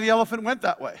saying why the elephant went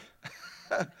that way.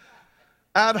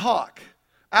 Ad hoc.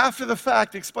 After the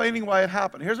fact, explaining why it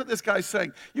happened. Here's what this guy's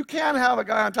saying. You can't have a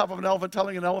guy on top of an elephant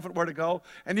telling an elephant where to go,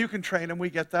 and you can train him. We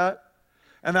get that.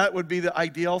 And that would be the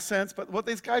ideal sense. But what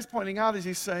this guy's pointing out is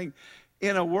he's saying,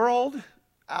 in a world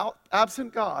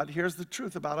absent God, here's the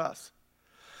truth about us.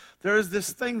 There is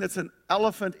this thing that's an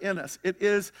elephant in us.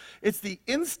 It's the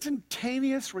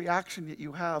instantaneous reaction that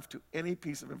you have to any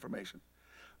piece of information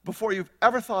before you've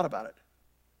ever thought about it.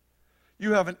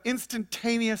 You have an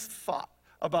instantaneous thought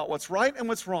about what's right and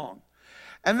what's wrong.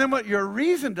 And then what your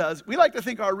reason does, we like to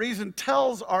think our reason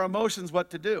tells our emotions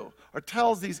what to do, or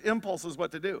tells these impulses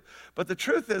what to do. But the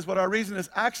truth is, what our reason is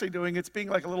actually doing, it's being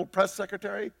like a little press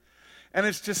secretary, and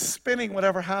it's just spinning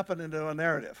whatever happened into a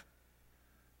narrative.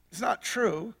 It's not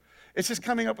true. It's just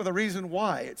coming up with a reason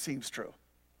why it seems true.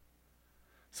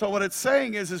 So what it's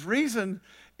saying is reason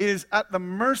is at the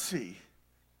mercy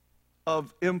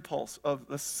of impulse, of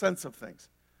the sense of things.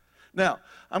 Now,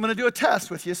 I'm going to do a test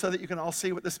with you so that you can all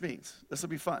see what this means. This will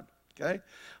be fun, okay?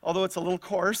 Although it's a little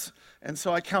course, and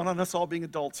so I count on us all being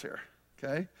adults here,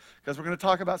 okay? Because we're going to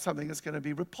talk about something that's going to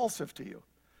be repulsive to you,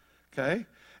 okay?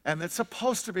 And it's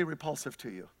supposed to be repulsive to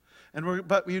you.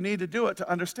 But you need to do it to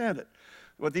understand it.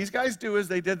 What these guys do is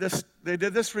they did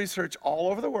this research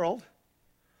all over the world.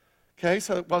 Okay,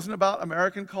 so it wasn't about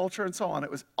American culture and so on.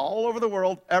 It was all over the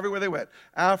world, everywhere they went.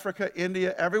 Africa,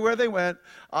 India, everywhere they went,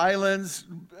 islands,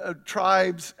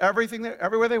 tribes,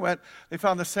 everywhere they went, they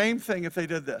found the same thing if they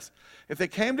did this. If they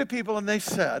came to people and they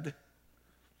said,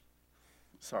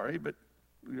 sorry, but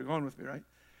you're going with me, right?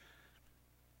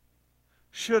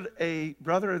 Should a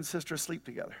brother and sister sleep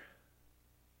together?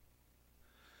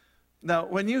 Now,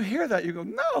 when you hear that, you go,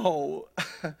 no.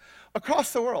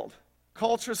 Across the world.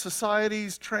 Culture,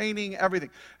 societies, training, everything.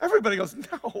 Everybody goes,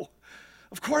 no,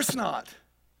 of course not.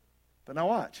 But now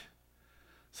watch.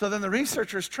 So then the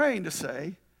researcher's trained to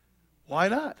say, why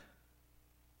not?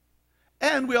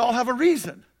 And we all have a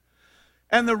reason.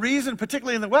 And the reason,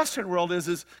 particularly in the Western world,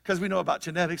 is because we know about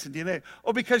genetics and DNA.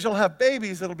 Oh, because you'll have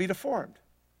babies that'll be deformed.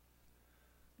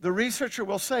 The researcher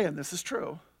will say, and this is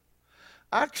true,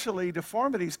 actually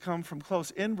deformities come from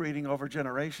close inbreeding over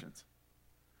generations.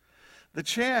 The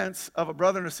chance of a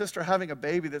brother and a sister having a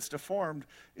baby that's deformed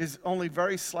is only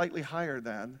very slightly higher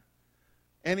than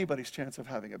anybody's chance of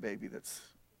having a baby that's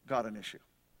got an issue.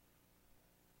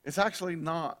 It's actually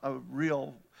not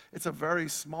it's a very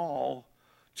small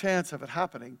chance of it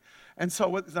happening. And so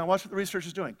now watch what the research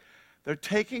is doing. They're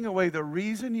taking away the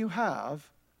reason you have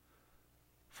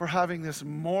for having this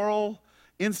moral,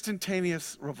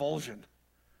 instantaneous revulsion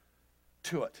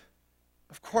to it.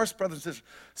 Of course, brothers and sisters.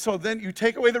 So then you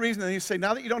take away the reason, and you say,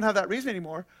 now that you don't have that reason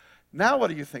anymore, now what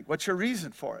do you think? What's your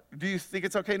reason for it? Do you think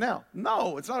it's okay now?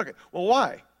 No, it's not okay. Well,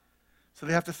 why? So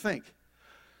they have to think.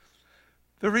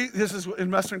 This is in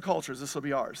Western cultures, this will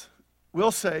be ours.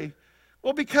 We'll say,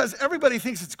 well, because everybody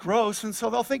thinks it's gross, and so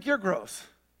they'll think you're gross.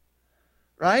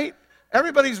 Right?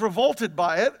 Everybody's revolted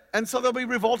by it, and so they'll be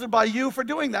revolted by you for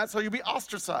doing that, so you'll be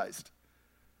ostracized.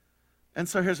 And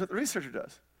so here's what the researcher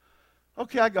does.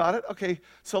 Okay, I got it. Okay,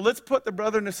 so let's put the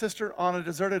brother and the sister on a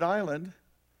deserted island,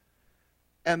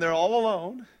 and they're all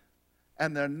alone,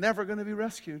 and they're never going to be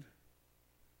rescued.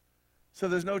 So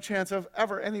there's no chance of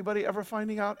anybody ever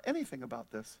finding out anything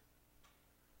about this.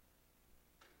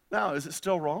 Now, is it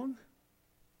still wrong?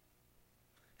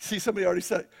 See, somebody already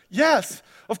said it. Yes,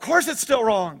 of course it's still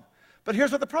wrong. But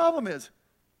here's what the problem is.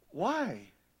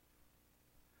 Why?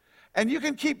 And you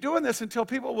can keep doing this until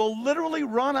people will literally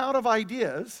run out of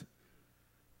ideas,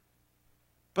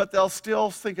 but they'll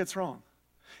still think it's wrong.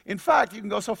 In fact, you can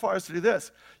go so far as to do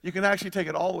this. You can actually take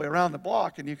it all the way around the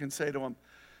block, and you can say to them,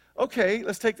 okay,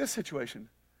 let's take this situation.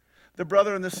 The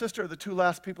brother and the sister are the two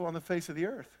last people on the face of the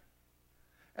earth.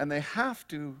 And they have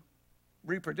to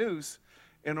reproduce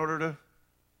in order to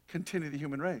continue the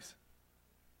human race.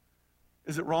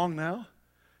 Is it wrong now?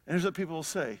 And here's what people will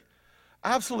say.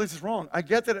 Absolutely, it's wrong. I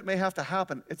get that it may have to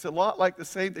happen. It's a lot like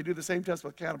they do the same test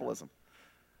with cannibalism.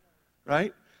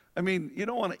 Right? I mean, you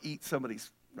don't want to eat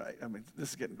somebody's, right? I mean, this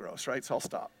is getting gross, right? So I'll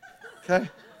stop, okay?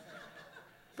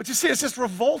 But you see, it's just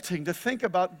revolting to think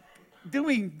about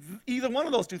doing either one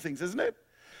of those two things, isn't it?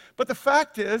 But the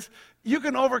fact is, you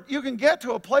can get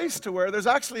to a place to where there's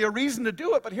actually a reason to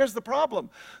do it, but here's the problem.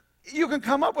 You can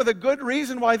come up with a good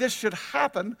reason why this should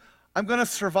happen. I'm going to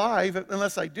survive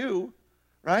unless I do,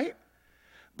 right?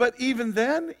 But even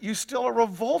then, you still are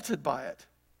revolted by it.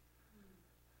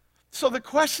 So the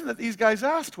question that these guys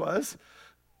asked was,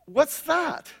 what's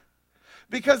that?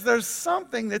 Because there's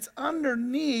something that's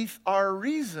underneath our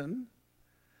reason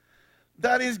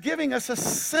that is giving us a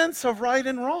sense of right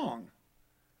and wrong.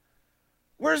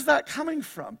 Where's that coming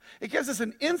from? It gives us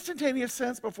an instantaneous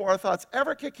sense before our thoughts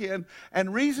ever kick in,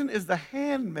 and reason is the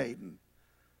handmaiden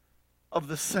of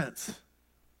the sense,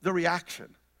 the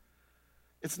reaction.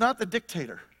 It's not the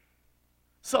dictator.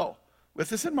 So, with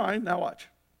this in mind, now watch.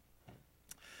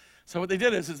 So what they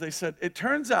did is they said, it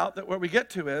turns out that what we get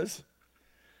to is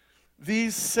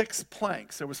these 6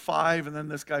 planks. There was 5, and then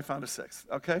this guy found a 6th,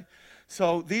 okay?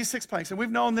 So these 6 planks, and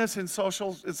we've known this in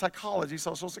social psychology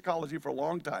for a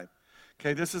long time.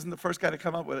 Okay, this isn't the first guy to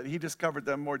come up with it. He discovered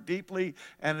them more deeply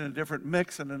and in a different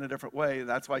mix and in a different way, and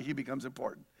that's why he becomes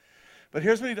important. But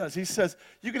here's what he does. He says,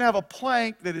 you can have a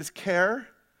plank that is care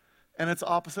and its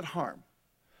opposite harm.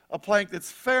 A plank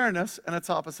that's fairness and its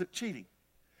opposite cheating.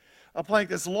 A plank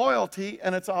that's loyalty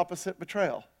and its opposite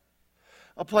betrayal.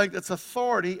 A plank that's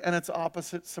authority and its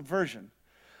opposite subversion.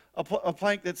 A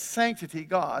plank that's sanctity,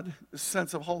 God, a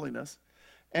sense of holiness,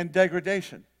 and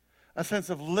degradation, a sense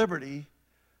of liberty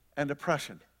and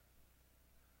oppression.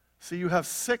 So you have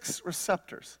 6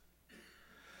 receptors.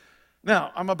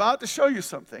 Now, I'm about to show you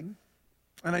something,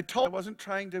 and I wasn't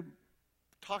trying to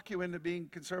talk you into being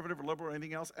conservative or liberal or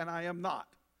anything else, and I am not.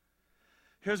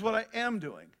 Here's what I am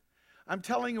doing. I'm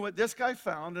telling you what this guy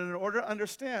found, and in order to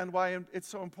understand why it's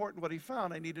so important what he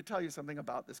found, I need to tell you something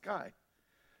about this guy.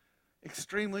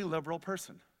 Extremely liberal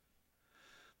person.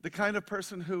 The kind of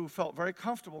person who felt very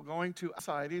comfortable going to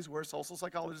societies where social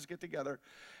psychologists get together,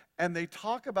 and they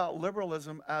talk about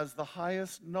liberalism as the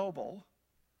highest noble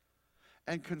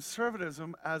and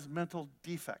conservatism as mental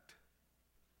defect.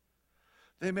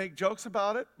 They make jokes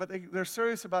about it, but they're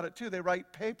serious about it too. They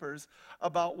write papers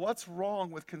about what's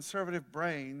wrong with conservative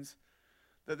brains,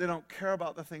 that they don't care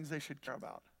about the things they should care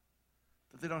about,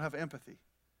 that they don't have empathy.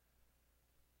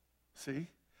 See?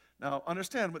 Now,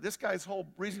 understand what this guy's whole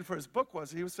reason for his book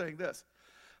was. He was saying this: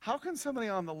 how can somebody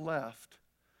on the left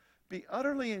be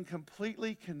utterly and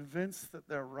completely convinced that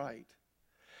they're right,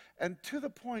 and to the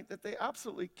point that they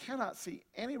absolutely cannot see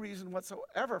any reason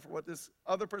whatsoever for what this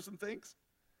other person thinks,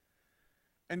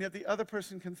 and yet the other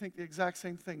person can think the exact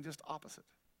same thing, just opposite?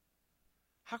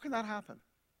 How can that happen?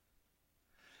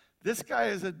 This guy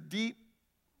is a deep,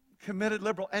 committed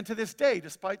liberal, and to this day,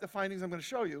 despite the findings I'm going to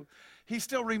show you, he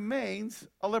still remains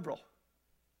a liberal,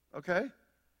 okay?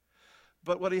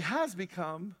 But what he has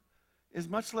become is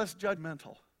much less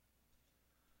judgmental.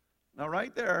 Now,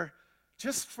 right there,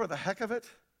 just for the heck of it,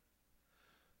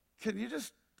 can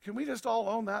we just all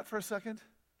own that for a second?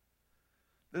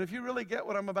 That if you really get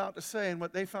what I'm about to say and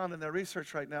what they found in their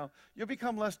research right now, you'll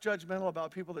become less judgmental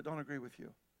about people that don't agree with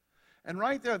you. And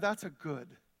right there, that's a good.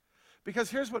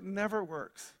 Because here's what never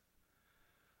works.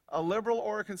 A liberal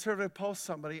or a conservative posts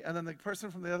somebody, and then the person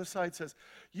from the other side says,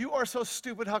 "You are so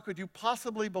stupid, how could you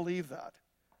possibly believe that?"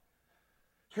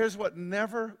 Here's what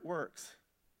never works.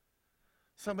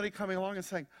 Somebody coming along and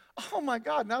saying, "Oh my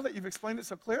God, now that you've explained it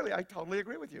so clearly, I totally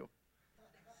agree with you."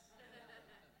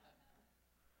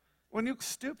 When you're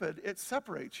stupid, it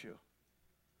separates you.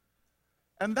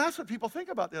 And that's what people think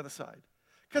about the other side,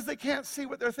 because they can't see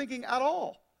what they're thinking at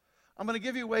all. I'm going to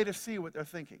give you a way to see what they're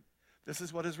thinking. This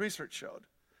is what his research showed.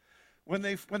 When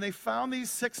they found these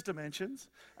 6 dimensions,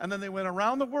 and then they went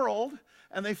around the world,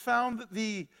 and they found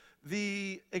the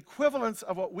equivalents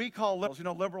of what we call liberals. You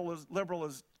know, liberal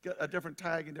is a different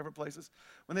tag in different places.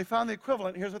 When they found the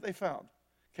equivalent, here's what they found,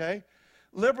 okay?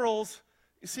 Liberals,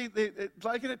 you see, they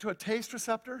liken it to a taste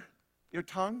receptor, your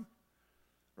tongue,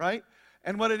 right?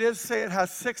 And what it is, say it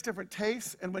has 6 different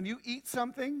tastes, and when you eat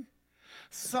something,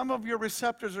 some of your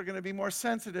receptors are going to be more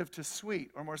sensitive to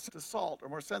sweet, or more to salt, or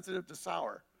more sensitive to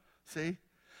sour. See?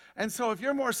 And so if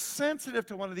you're more sensitive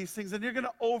to one of these things, then you're going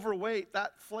to overweight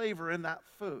that flavor in that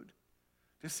food.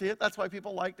 Do you see it? That's why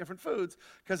people like different foods,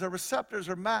 because their receptors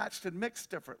are matched and mixed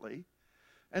differently.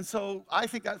 And so I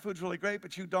think that food's really great,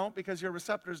 but you don't, because your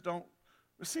receptors don't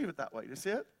receive it that way. Do you see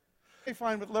it? They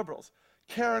find with liberals,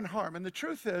 care and harm. And the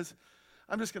truth is,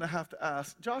 I'm just going to have to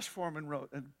ask, Josh Foreman wrote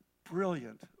a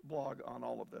brilliant blog on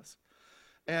all of this.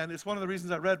 And it's one of the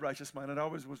reasons I read Righteous Mind. I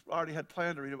already had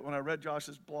planned to read it, but when I read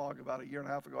Josh's blog about a year and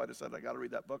a half ago, I decided I got to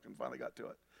read that book, and finally got to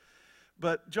it.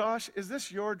 But Josh, is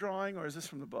this your drawing or is this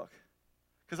from the book?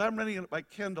 Because I'm reading it by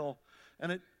Kindle,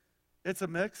 and it's a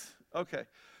mix? Okay,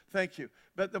 thank you.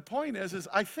 But the point is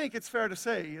I think it's fair to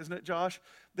say, isn't it, Josh,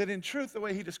 that in truth, the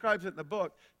way he describes it in the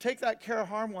book, take that care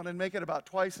harm one and make it about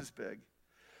twice as big.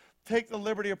 Take the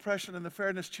liberty oppression and the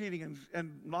fairness cheating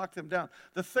and knock them down.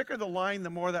 The thicker the line, the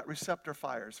more that receptor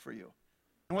fires for you.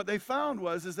 And what they found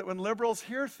is that when liberals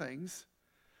hear things,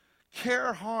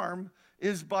 care harm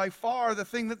is by far the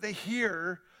thing that they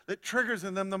hear that triggers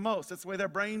in them the most. That's the way their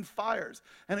brain fires.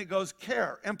 And it goes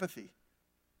care, empathy.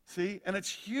 See? And it's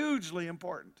hugely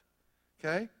important.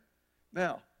 Okay?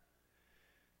 Now,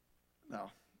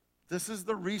 this is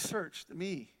the research,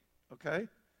 me. Okay?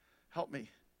 Help me.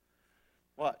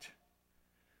 Watch.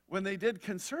 When they did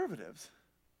conservatives,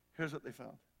 here's what they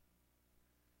found.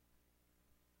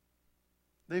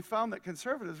 They found that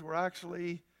conservatives were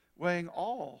actually weighing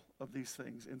all of these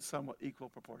things in somewhat equal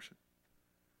proportion.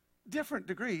 Different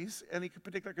degrees, any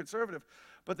particular conservative,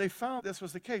 but they found this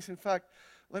was the case. In fact,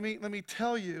 let me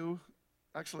tell you,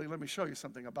 actually, let me show you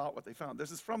something about what they found.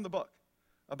 This is from the book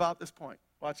about this point.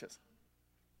 Watch this.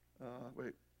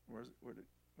 Wait, where'd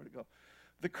it go?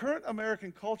 The current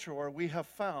American culture war we have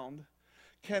found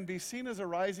can be seen as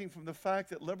arising from the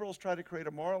fact that liberals try to create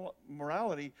a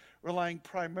morality relying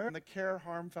primarily on the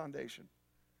care-harm foundation,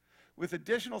 with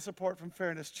additional support from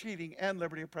fairness, cheating, and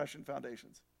liberty oppression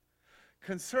foundations.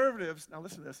 Conservatives, now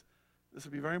listen to this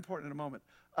will be very important in a moment,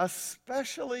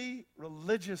 especially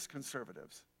religious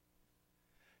conservatives,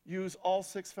 use all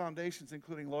 6 foundations,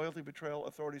 including loyalty, betrayal,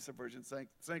 authority, subversion,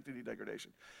 sanctity,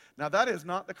 degradation. Now that is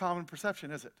not the common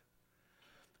perception, is it?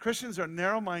 Christians are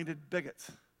narrow-minded bigots.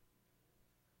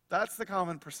 That's the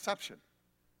common perception.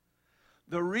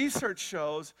 The research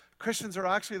shows Christians are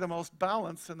actually the most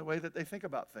balanced in the way that they think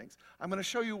about things. I'm going to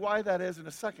show you why that is in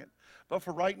a second. But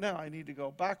for right now, I need to go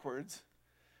backwards,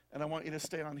 and I want you to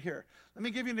stay on here. Let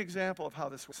me give you an example of how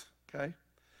this works, okay?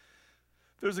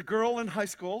 There's a girl in high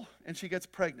school, and she gets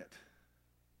pregnant.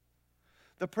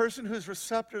 The person whose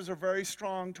receptors are very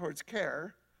strong towards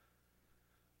care,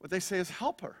 what they say is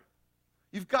help her.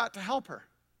 You've got to help her.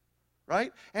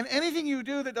 Right? And anything you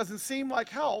do that doesn't seem like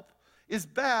help is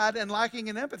bad and lacking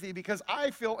in empathy, because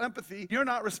I feel empathy. You're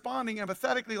not responding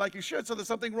empathetically like you should, so there's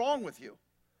something wrong with you.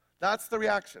 That's the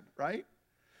reaction, right?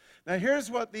 Now here's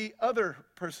what the other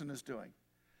person is doing.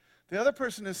 The other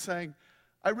person is saying,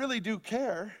 I really do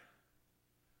care,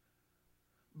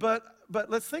 but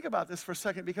let's think about this for a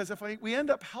second, because if we end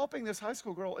up helping this high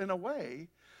school girl in a way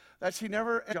that she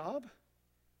never job,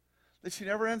 that she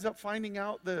never ends up finding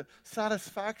out the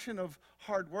satisfaction of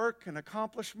hard work and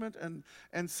accomplishment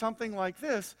and something like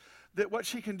this, that what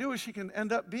she can do is she can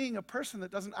end up being a person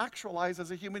that doesn't actualize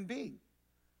as a human being.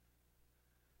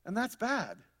 And that's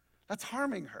bad. That's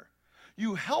harming her.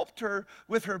 You helped her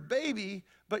with her baby,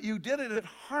 but you did it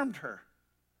harmed her.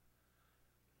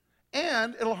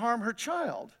 And it'll harm her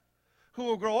child, who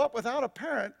will grow up without a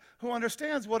parent who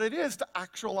understands what it is to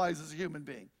actualize as a human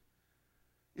being.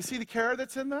 You see the care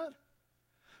that's in that?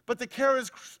 But the care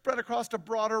is spread across a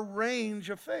broader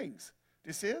range of things. Do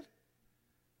you see it?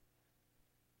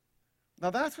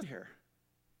 Now that's what here.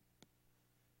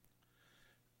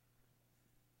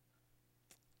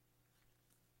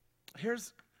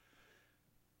 Here's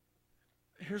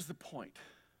the point.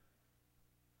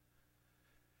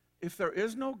 If there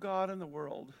is no God in the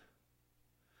world,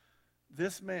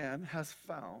 this man has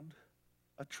found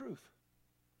a truth.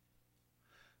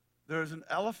 There is an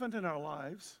elephant in our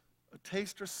lives, a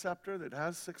taste receptor that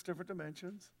has 6 different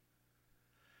dimensions,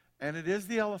 and it is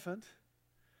the elephant,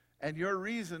 and your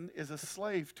reason is a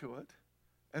slave to it,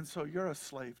 and so you're a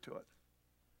slave to it.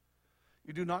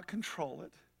 You do not control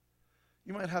it.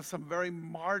 You might have some very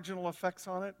marginal effects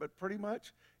on it, but pretty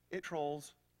much it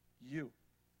controls you.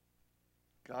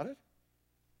 Got it?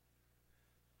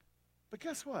 But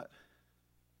guess what?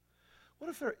 What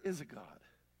if there is a God?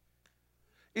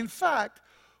 In fact,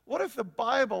 what if the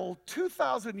Bible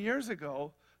 2,000 years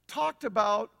ago talked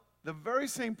about the very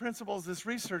same principles this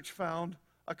research found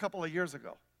a couple of years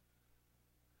ago?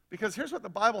 Because here's what the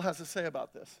Bible has to say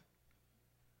about this.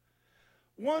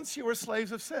 Once you were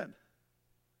slaves of sin.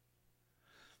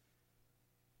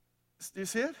 Do you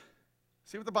see it?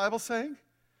 See what the Bible's saying?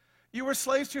 You were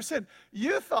slaves to your sin.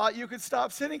 You thought you could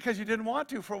stop sinning because you didn't want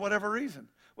to for whatever reason.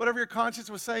 Whatever your conscience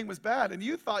was saying was bad, and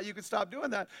you thought you could stop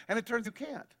doing that, and it turns you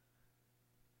can't.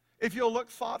 If you'll look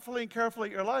thoughtfully and carefully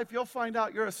at your life, you'll find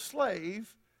out you're a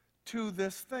slave to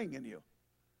this thing in you,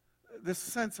 this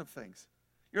sense of things.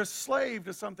 You're a slave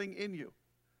to something in you.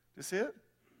 Do you see it?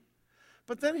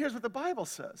 But then here's what the Bible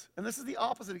says, and this is the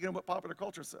opposite again of what popular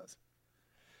culture says.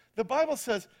 The Bible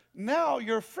says, now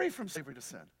you're free from slavery to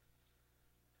sin.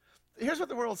 Here's what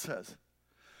the world says.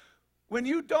 When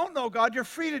you don't know God, you're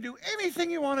free to do anything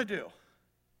you want to do.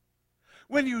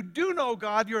 When you do know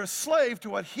God, you're a slave to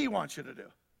what He wants you to do.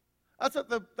 That's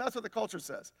what the culture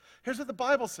says. Here's what the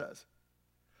Bible says.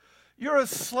 You're a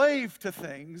slave to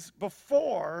things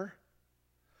before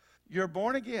you're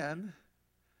born again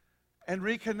and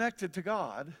reconnected to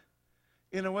God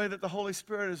in a way that the Holy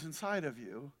Spirit is inside of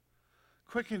you,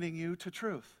 quickening you to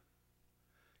truth.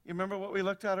 You remember what we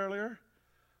looked at earlier?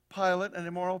 Pilate and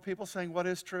immoral people saying, what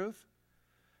is truth?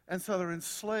 And so they're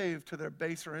enslaved to their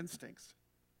baser instincts.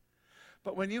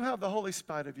 But when you have the Holy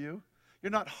Spirit of you,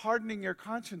 you're not hardening your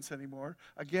conscience anymore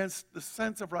against the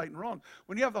sense of right and wrong.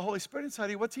 When you have the Holy Spirit inside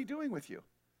of you, what's he doing with you?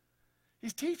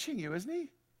 He's teaching you, isn't he?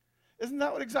 Isn't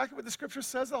that exactly what the scripture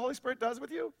says the Holy Spirit does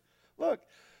with you? Look,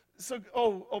 so,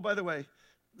 by the way,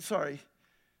 sorry.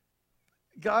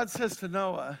 God says to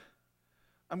Noah,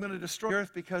 I'm going to destroy the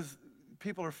earth because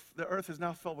the earth is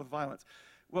now filled with violence.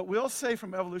 What we'll say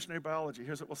from evolutionary biology,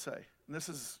 here's what we'll say. And this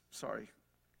is, sorry,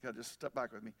 you got to just step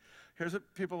back with me. Here's what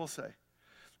people will say.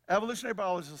 Evolutionary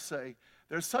biologists will say,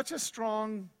 there's such a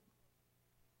strong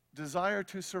desire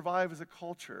to survive as a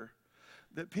culture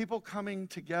that people coming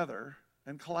together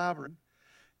and collaborating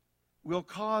will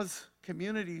cause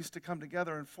communities to come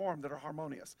together and form that are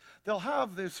harmonious. They'll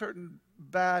have these certain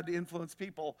bad influenced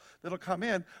people that'll come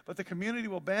in, but the community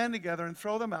will band together and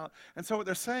throw them out. And so what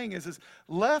they're saying is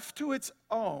left to its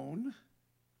own,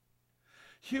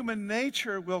 human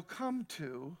nature will come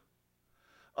to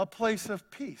a place of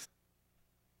peace.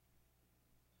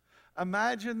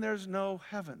 Imagine there's no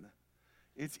heaven.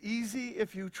 It's easy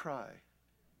if you try.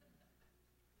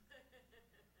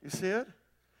 You see it?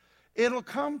 It'll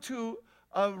come to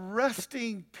a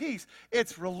resting peace.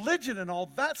 It's religion and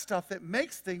all that stuff that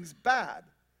makes things bad.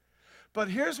 But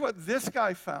here's what this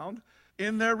guy found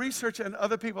in their research and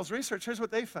other people's research. Here's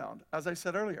what they found, as I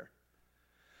said earlier.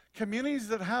 Communities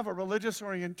that have a religious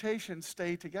orientation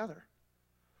stay together.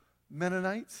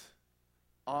 Mennonites,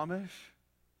 Amish,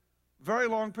 very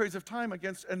long periods of time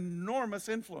against enormous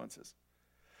influences.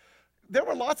 There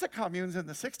were lots of communes in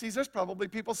the 60s. There's probably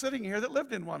people sitting here that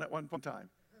lived in one at one point in time.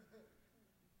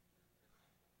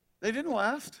 They didn't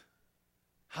last.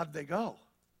 How'd they go?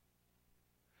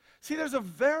 See, there's a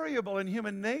variable in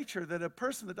human nature that a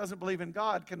person that doesn't believe in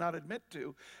God cannot admit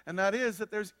to, and that is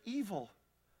that there's evil.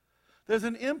 There's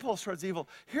an impulse towards evil.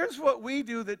 Here's what we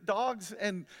do that dogs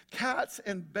and cats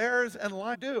and bears and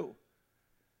lions do.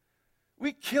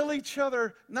 We kill each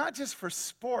other, not just for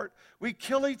sport. We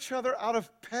kill each other out of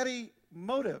petty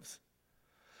motives.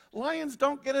 Lions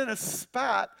don't get in a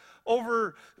spat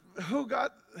over who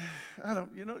got,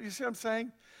 you see what I'm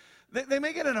saying? They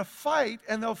may get in a fight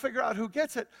and they'll figure out who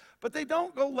gets it, but they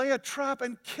don't go lay a trap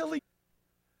and kill each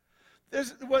other.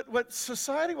 What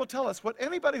society will tell us, what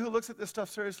anybody who looks at this stuff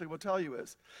seriously will tell you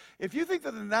is, if you think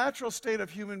that the natural state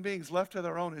of human beings left to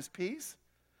their own is peace,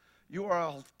 you are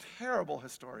a terrible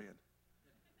historian.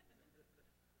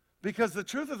 Because the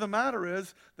truth of the matter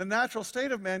is, the natural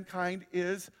state of mankind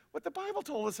is what the Bible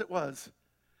told us it was.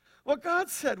 What God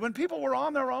said, when people were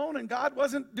on their own and God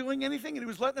wasn't doing anything and he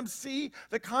was letting them see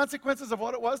the consequences of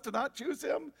what it was to not choose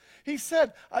him, he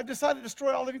said, I've decided to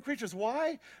destroy all living creatures.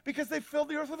 Why? Because they filled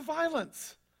the earth with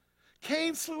violence.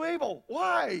 Cain slew Abel.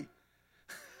 Why?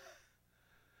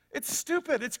 It's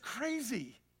stupid. It's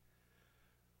crazy.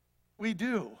 We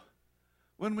do.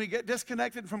 When we get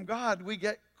disconnected from God, we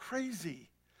get crazy.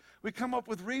 We come up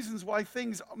with reasons why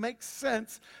things make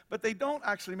sense, but they don't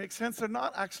actually make sense. They're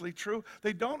not actually true.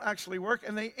 They don't actually work,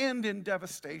 and they end in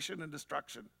devastation and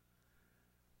destruction.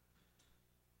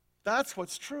 That's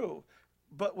what's true.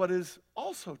 But what is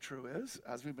also true is,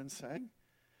 as we've been saying,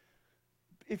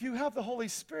 if you have the Holy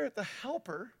Spirit, the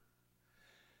helper,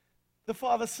 the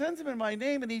Father sends him in my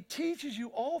name, and he teaches you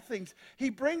all things. He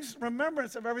brings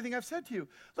remembrance of everything I've said to you.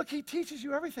 Look, he teaches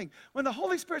you everything. When the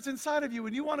Holy Spirit's inside of you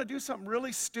and you want to do something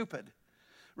really stupid,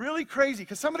 really crazy,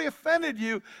 because somebody offended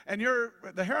you and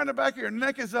the hair on the back of your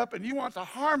neck is up and you want to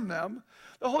harm them,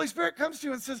 the Holy Spirit comes to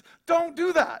you and says, don't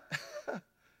do that.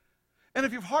 And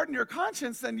if you've hardened your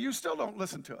conscience, then you still don't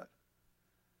listen to it.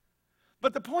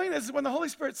 But the point is, when the Holy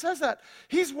Spirit says that,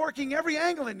 he's working every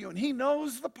angle in you, and he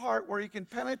knows the part where he can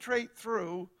penetrate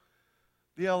through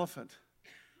the elephant.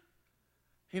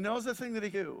 He knows the thing that he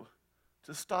can do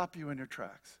to stop you in your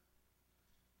tracks.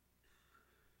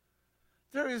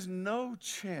 There is no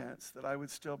chance that I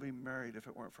would still be married if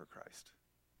it weren't for Christ.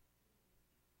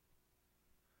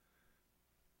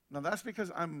 Now, that's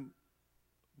because I'm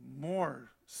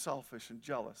more selfish and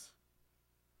jealous.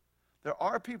 There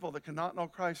are people that cannot know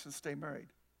Christ and stay married.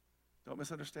 Don't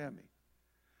misunderstand me.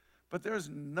 But there's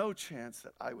no chance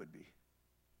that I would be.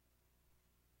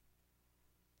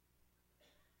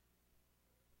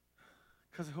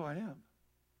 Because of who I am.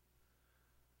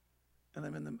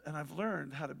 And I've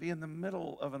learned how to be in the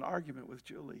middle of an argument with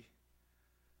Julie.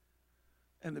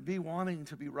 And to be wanting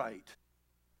to be right.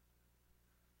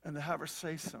 And to have her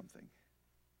say something.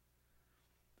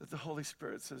 That the Holy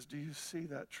Spirit says, do you see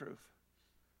that truth?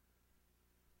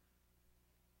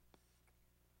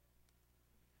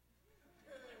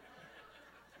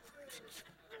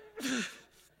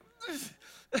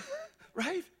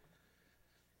 Right?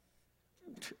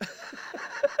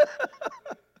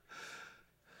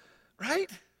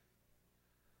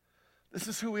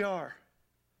 who we are.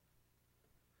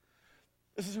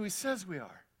 This is who he says we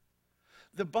are.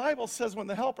 The Bible says when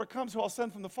the Helper comes, who I'll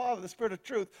send from the Father, the Spirit of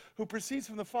truth, who proceeds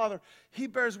from the Father, he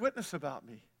bears witness about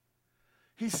me.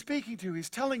 He's speaking to you. He's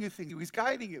telling you things. He's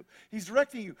guiding you. He's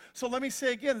directing you. So let me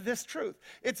say again this truth.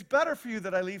 It's better for you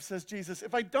that I leave, says Jesus.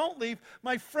 If I don't leave,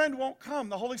 my friend won't come,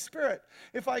 the Holy Spirit.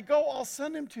 If I go, I'll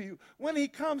send him to you. When he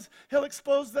comes, he'll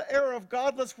expose the error of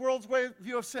godless world's way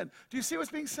view of sin. Do you see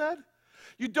what's being said?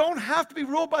 You don't have to be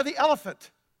ruled by the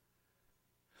elephant.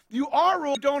 You are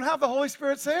ruled. You don't have the Holy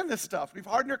Spirit saying this stuff. You've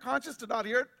hardened your conscience to not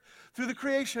hear it through the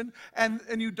creation, and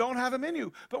you don't have him in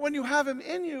you. But when you have him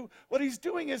in you, what he's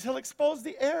doing is he'll expose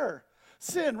the error.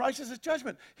 Sin, righteousness,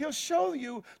 judgment. He'll show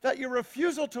you that your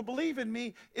refusal to believe in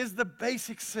me is the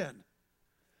basic sin.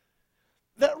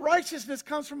 That righteousness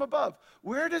comes from above.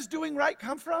 Where does doing right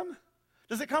come from?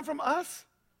 Does it come from us?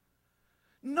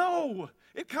 No,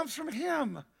 it comes from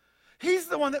him. He's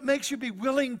the one that makes you be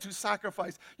willing to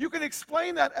sacrifice. You can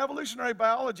explain that evolutionary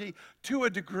biology to a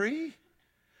degree,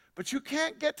 but you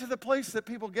can't get to the place that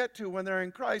people get to when they're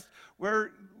in Christ,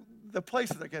 where the place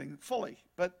that they're getting fully.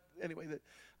 But anyway,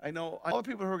 I know all the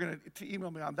people who are going to email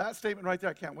me on that statement right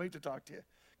there, I can't wait to talk to you.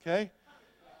 Okay?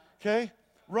 Okay?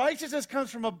 Righteousness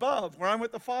comes from above, where I'm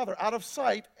with the Father, out of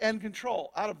sight and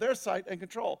control, out of their sight and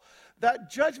control. That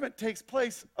judgment takes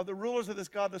place of the rulers of this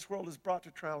godless world is brought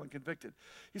to trial and convicted.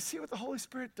 You see what the Holy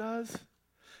Spirit does?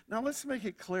 Now let's make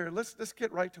it clear. Let's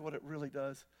get right to what it really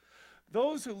does.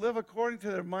 Those who live according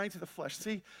to their mind to the flesh.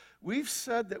 See, we've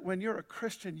said that when you're a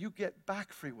Christian, you get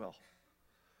back free will.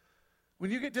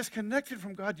 When you get disconnected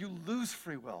from God, you lose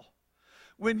free will.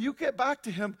 When you get back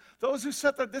to him, those who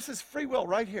set this is free will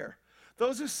right here.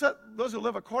 Those who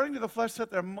live according to the flesh set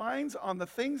their minds on the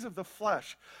things of the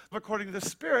flesh. According to the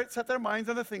Spirit, set their minds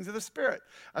on the things of the Spirit.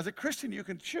 As a Christian, you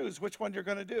can choose which one you're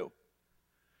going to do.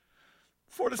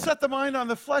 For to set the mind on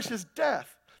the flesh is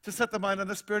death. To set the mind on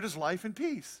the Spirit is life and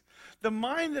peace. The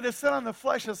mind that is set on the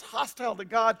flesh is hostile to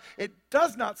God. It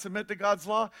does not submit to God's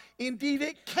law. Indeed,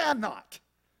 it cannot.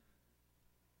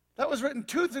 That was written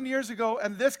 2,000 years ago,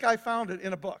 and this guy found it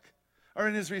in a book, or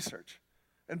in his research,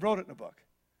 and wrote it in a book.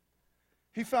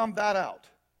 He found that out.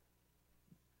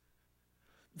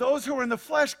 Those who are in the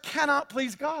flesh cannot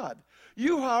please God.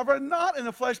 You, however, are not in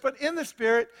the flesh, but in the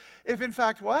Spirit, if in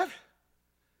fact what?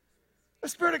 The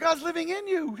Spirit of God's living in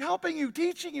you, helping you,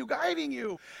 teaching you, guiding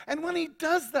you. And when he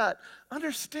does that,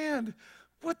 understand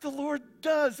what the Lord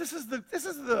does. This is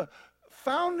the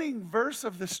founding verse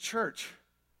of this church.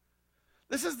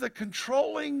 This is the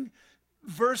controlling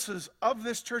verses of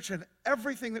this church and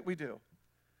everything that we do.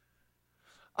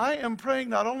 I am praying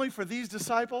not only for these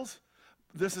disciples,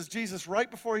 this is Jesus right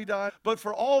before he died, but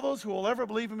for all those who will ever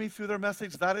believe in me through their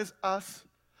message, that is us.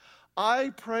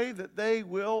 I pray that they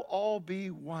will all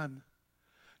be one.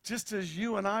 Just as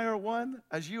you and I are one,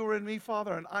 as you are in me,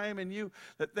 Father, and I am in you,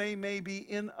 that they may be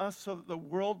in us so that the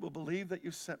world will believe that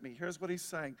you sent me. Here's what he's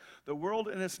saying. The world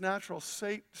in its natural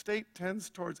state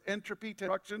tends towards entropy,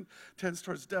 destruction, tends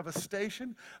towards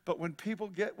devastation. But when people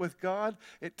get with God,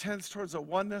 it tends towards a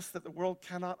oneness that the world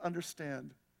cannot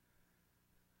understand.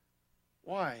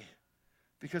 Why?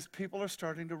 Because people are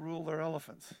starting to rule their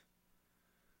elephants.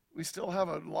 We still have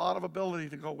a lot of ability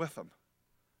to go with them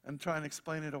and try and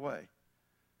explain it away.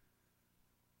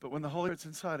 But when the Holy Spirit's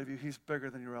inside of you, he's bigger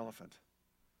than your elephant.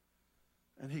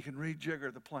 And he can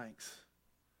rejigger the planks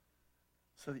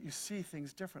so that you see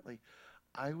things differently.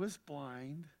 I was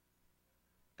blind,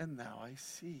 and now I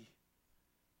see.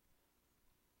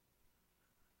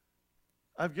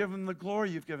 I've given the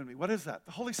glory you've given me. What is that?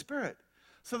 The Holy Spirit.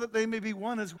 So that they may be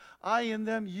one as I in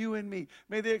them, you in me.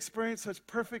 May they experience such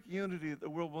perfect unity that the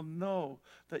world will know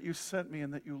that you sent me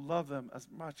and that you love them as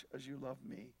much as you love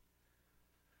me.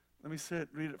 Let me say it,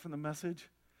 read it from the Message.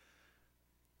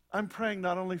 I'm praying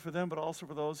not only for them, but also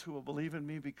for those who will believe in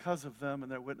me because of them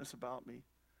and their witness about me.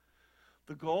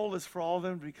 The goal is for all of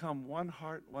them to become one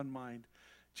heart, one mind,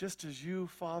 just as you,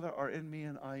 Father, are in me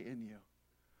and I in you.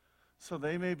 So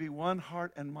they may be one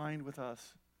heart and mind with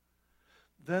us.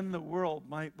 Then the world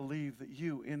might believe that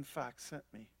you, in fact, sent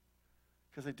me,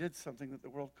 because I did something that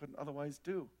the world couldn't otherwise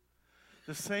do.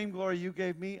 The same glory you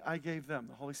gave me, I gave them,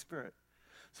 the Holy Spirit.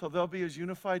 So they'll be as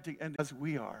unified as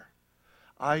we are.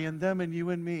 I in them and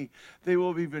you in me. They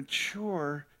will be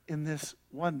mature in this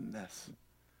oneness.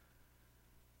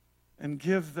 And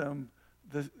give them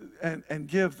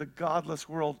give the godless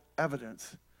world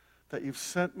evidence that you've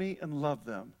sent me and loved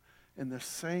them in the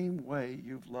same way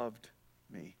you've loved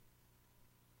me.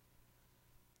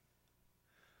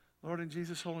 Lord, in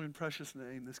Jesus' holy and precious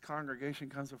name, this congregation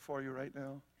comes before you right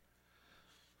now.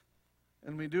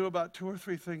 And we do about 2 or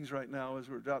 3 things right now as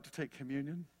we're about to take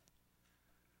communion.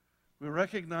 We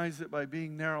recognize it by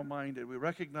being narrow-minded. We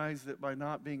recognize it by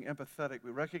not being empathetic.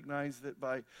 We recognize that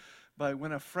by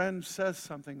when a friend says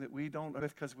something that we don't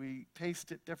because we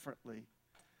taste it differently.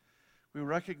 We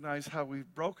recognize how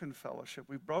we've broken fellowship.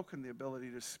 We've broken the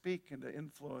ability to speak and to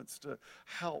influence, to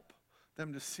help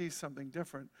them to see something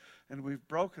different. And we've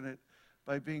broken it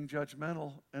by being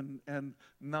judgmental and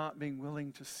not being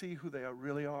willing to see who they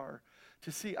really are.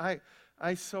 To see,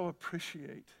 I so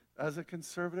appreciate, as a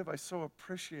conservative, I so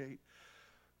appreciate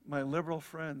my liberal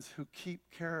friends who keep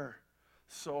care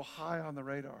so high on the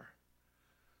radar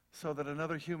so that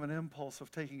another human impulse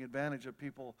of taking advantage of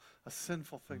people, a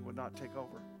sinful thing, would not take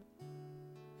over.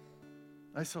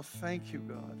 I so thank you,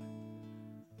 God,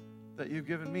 that you've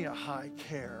given me a high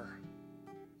care.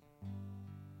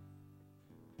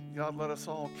 God, let us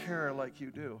all care like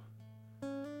you do.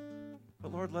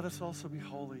 But Lord, let us also be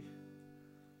holy.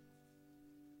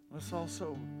 Let us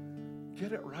also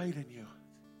get it right in you.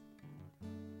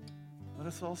 Let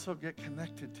us also get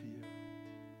connected to you.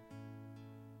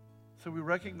 So we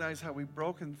recognize how we've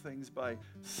broken things by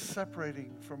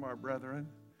separating from our brethren,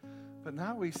 but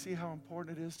now we see how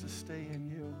important it is to stay in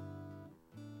you.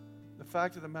 The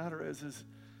fact of the matter is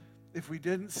if we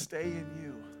didn't stay in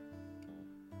you,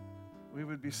 we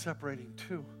would be separating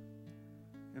too.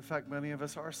 In fact, many of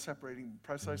us are separating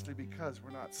precisely because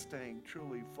we're not staying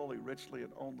truly, fully, richly,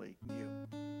 and only in you.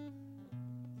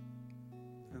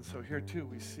 And so here too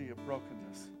we see a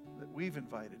brokenness that we've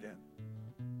invited in.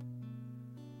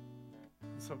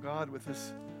 And so God, with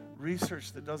this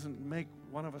research that doesn't make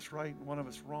one of us right and one of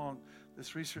us wrong,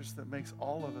 this research that makes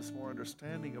all of us more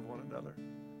understanding of one another,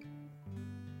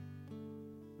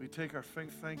 we take our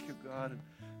faith. Thank you, God, and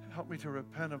help me to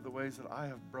repent of the ways that I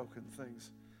have broken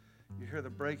things. You hear the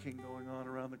breaking going on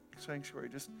around the sanctuary.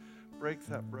 Just break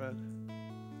that bread.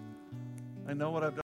 I know what I've done.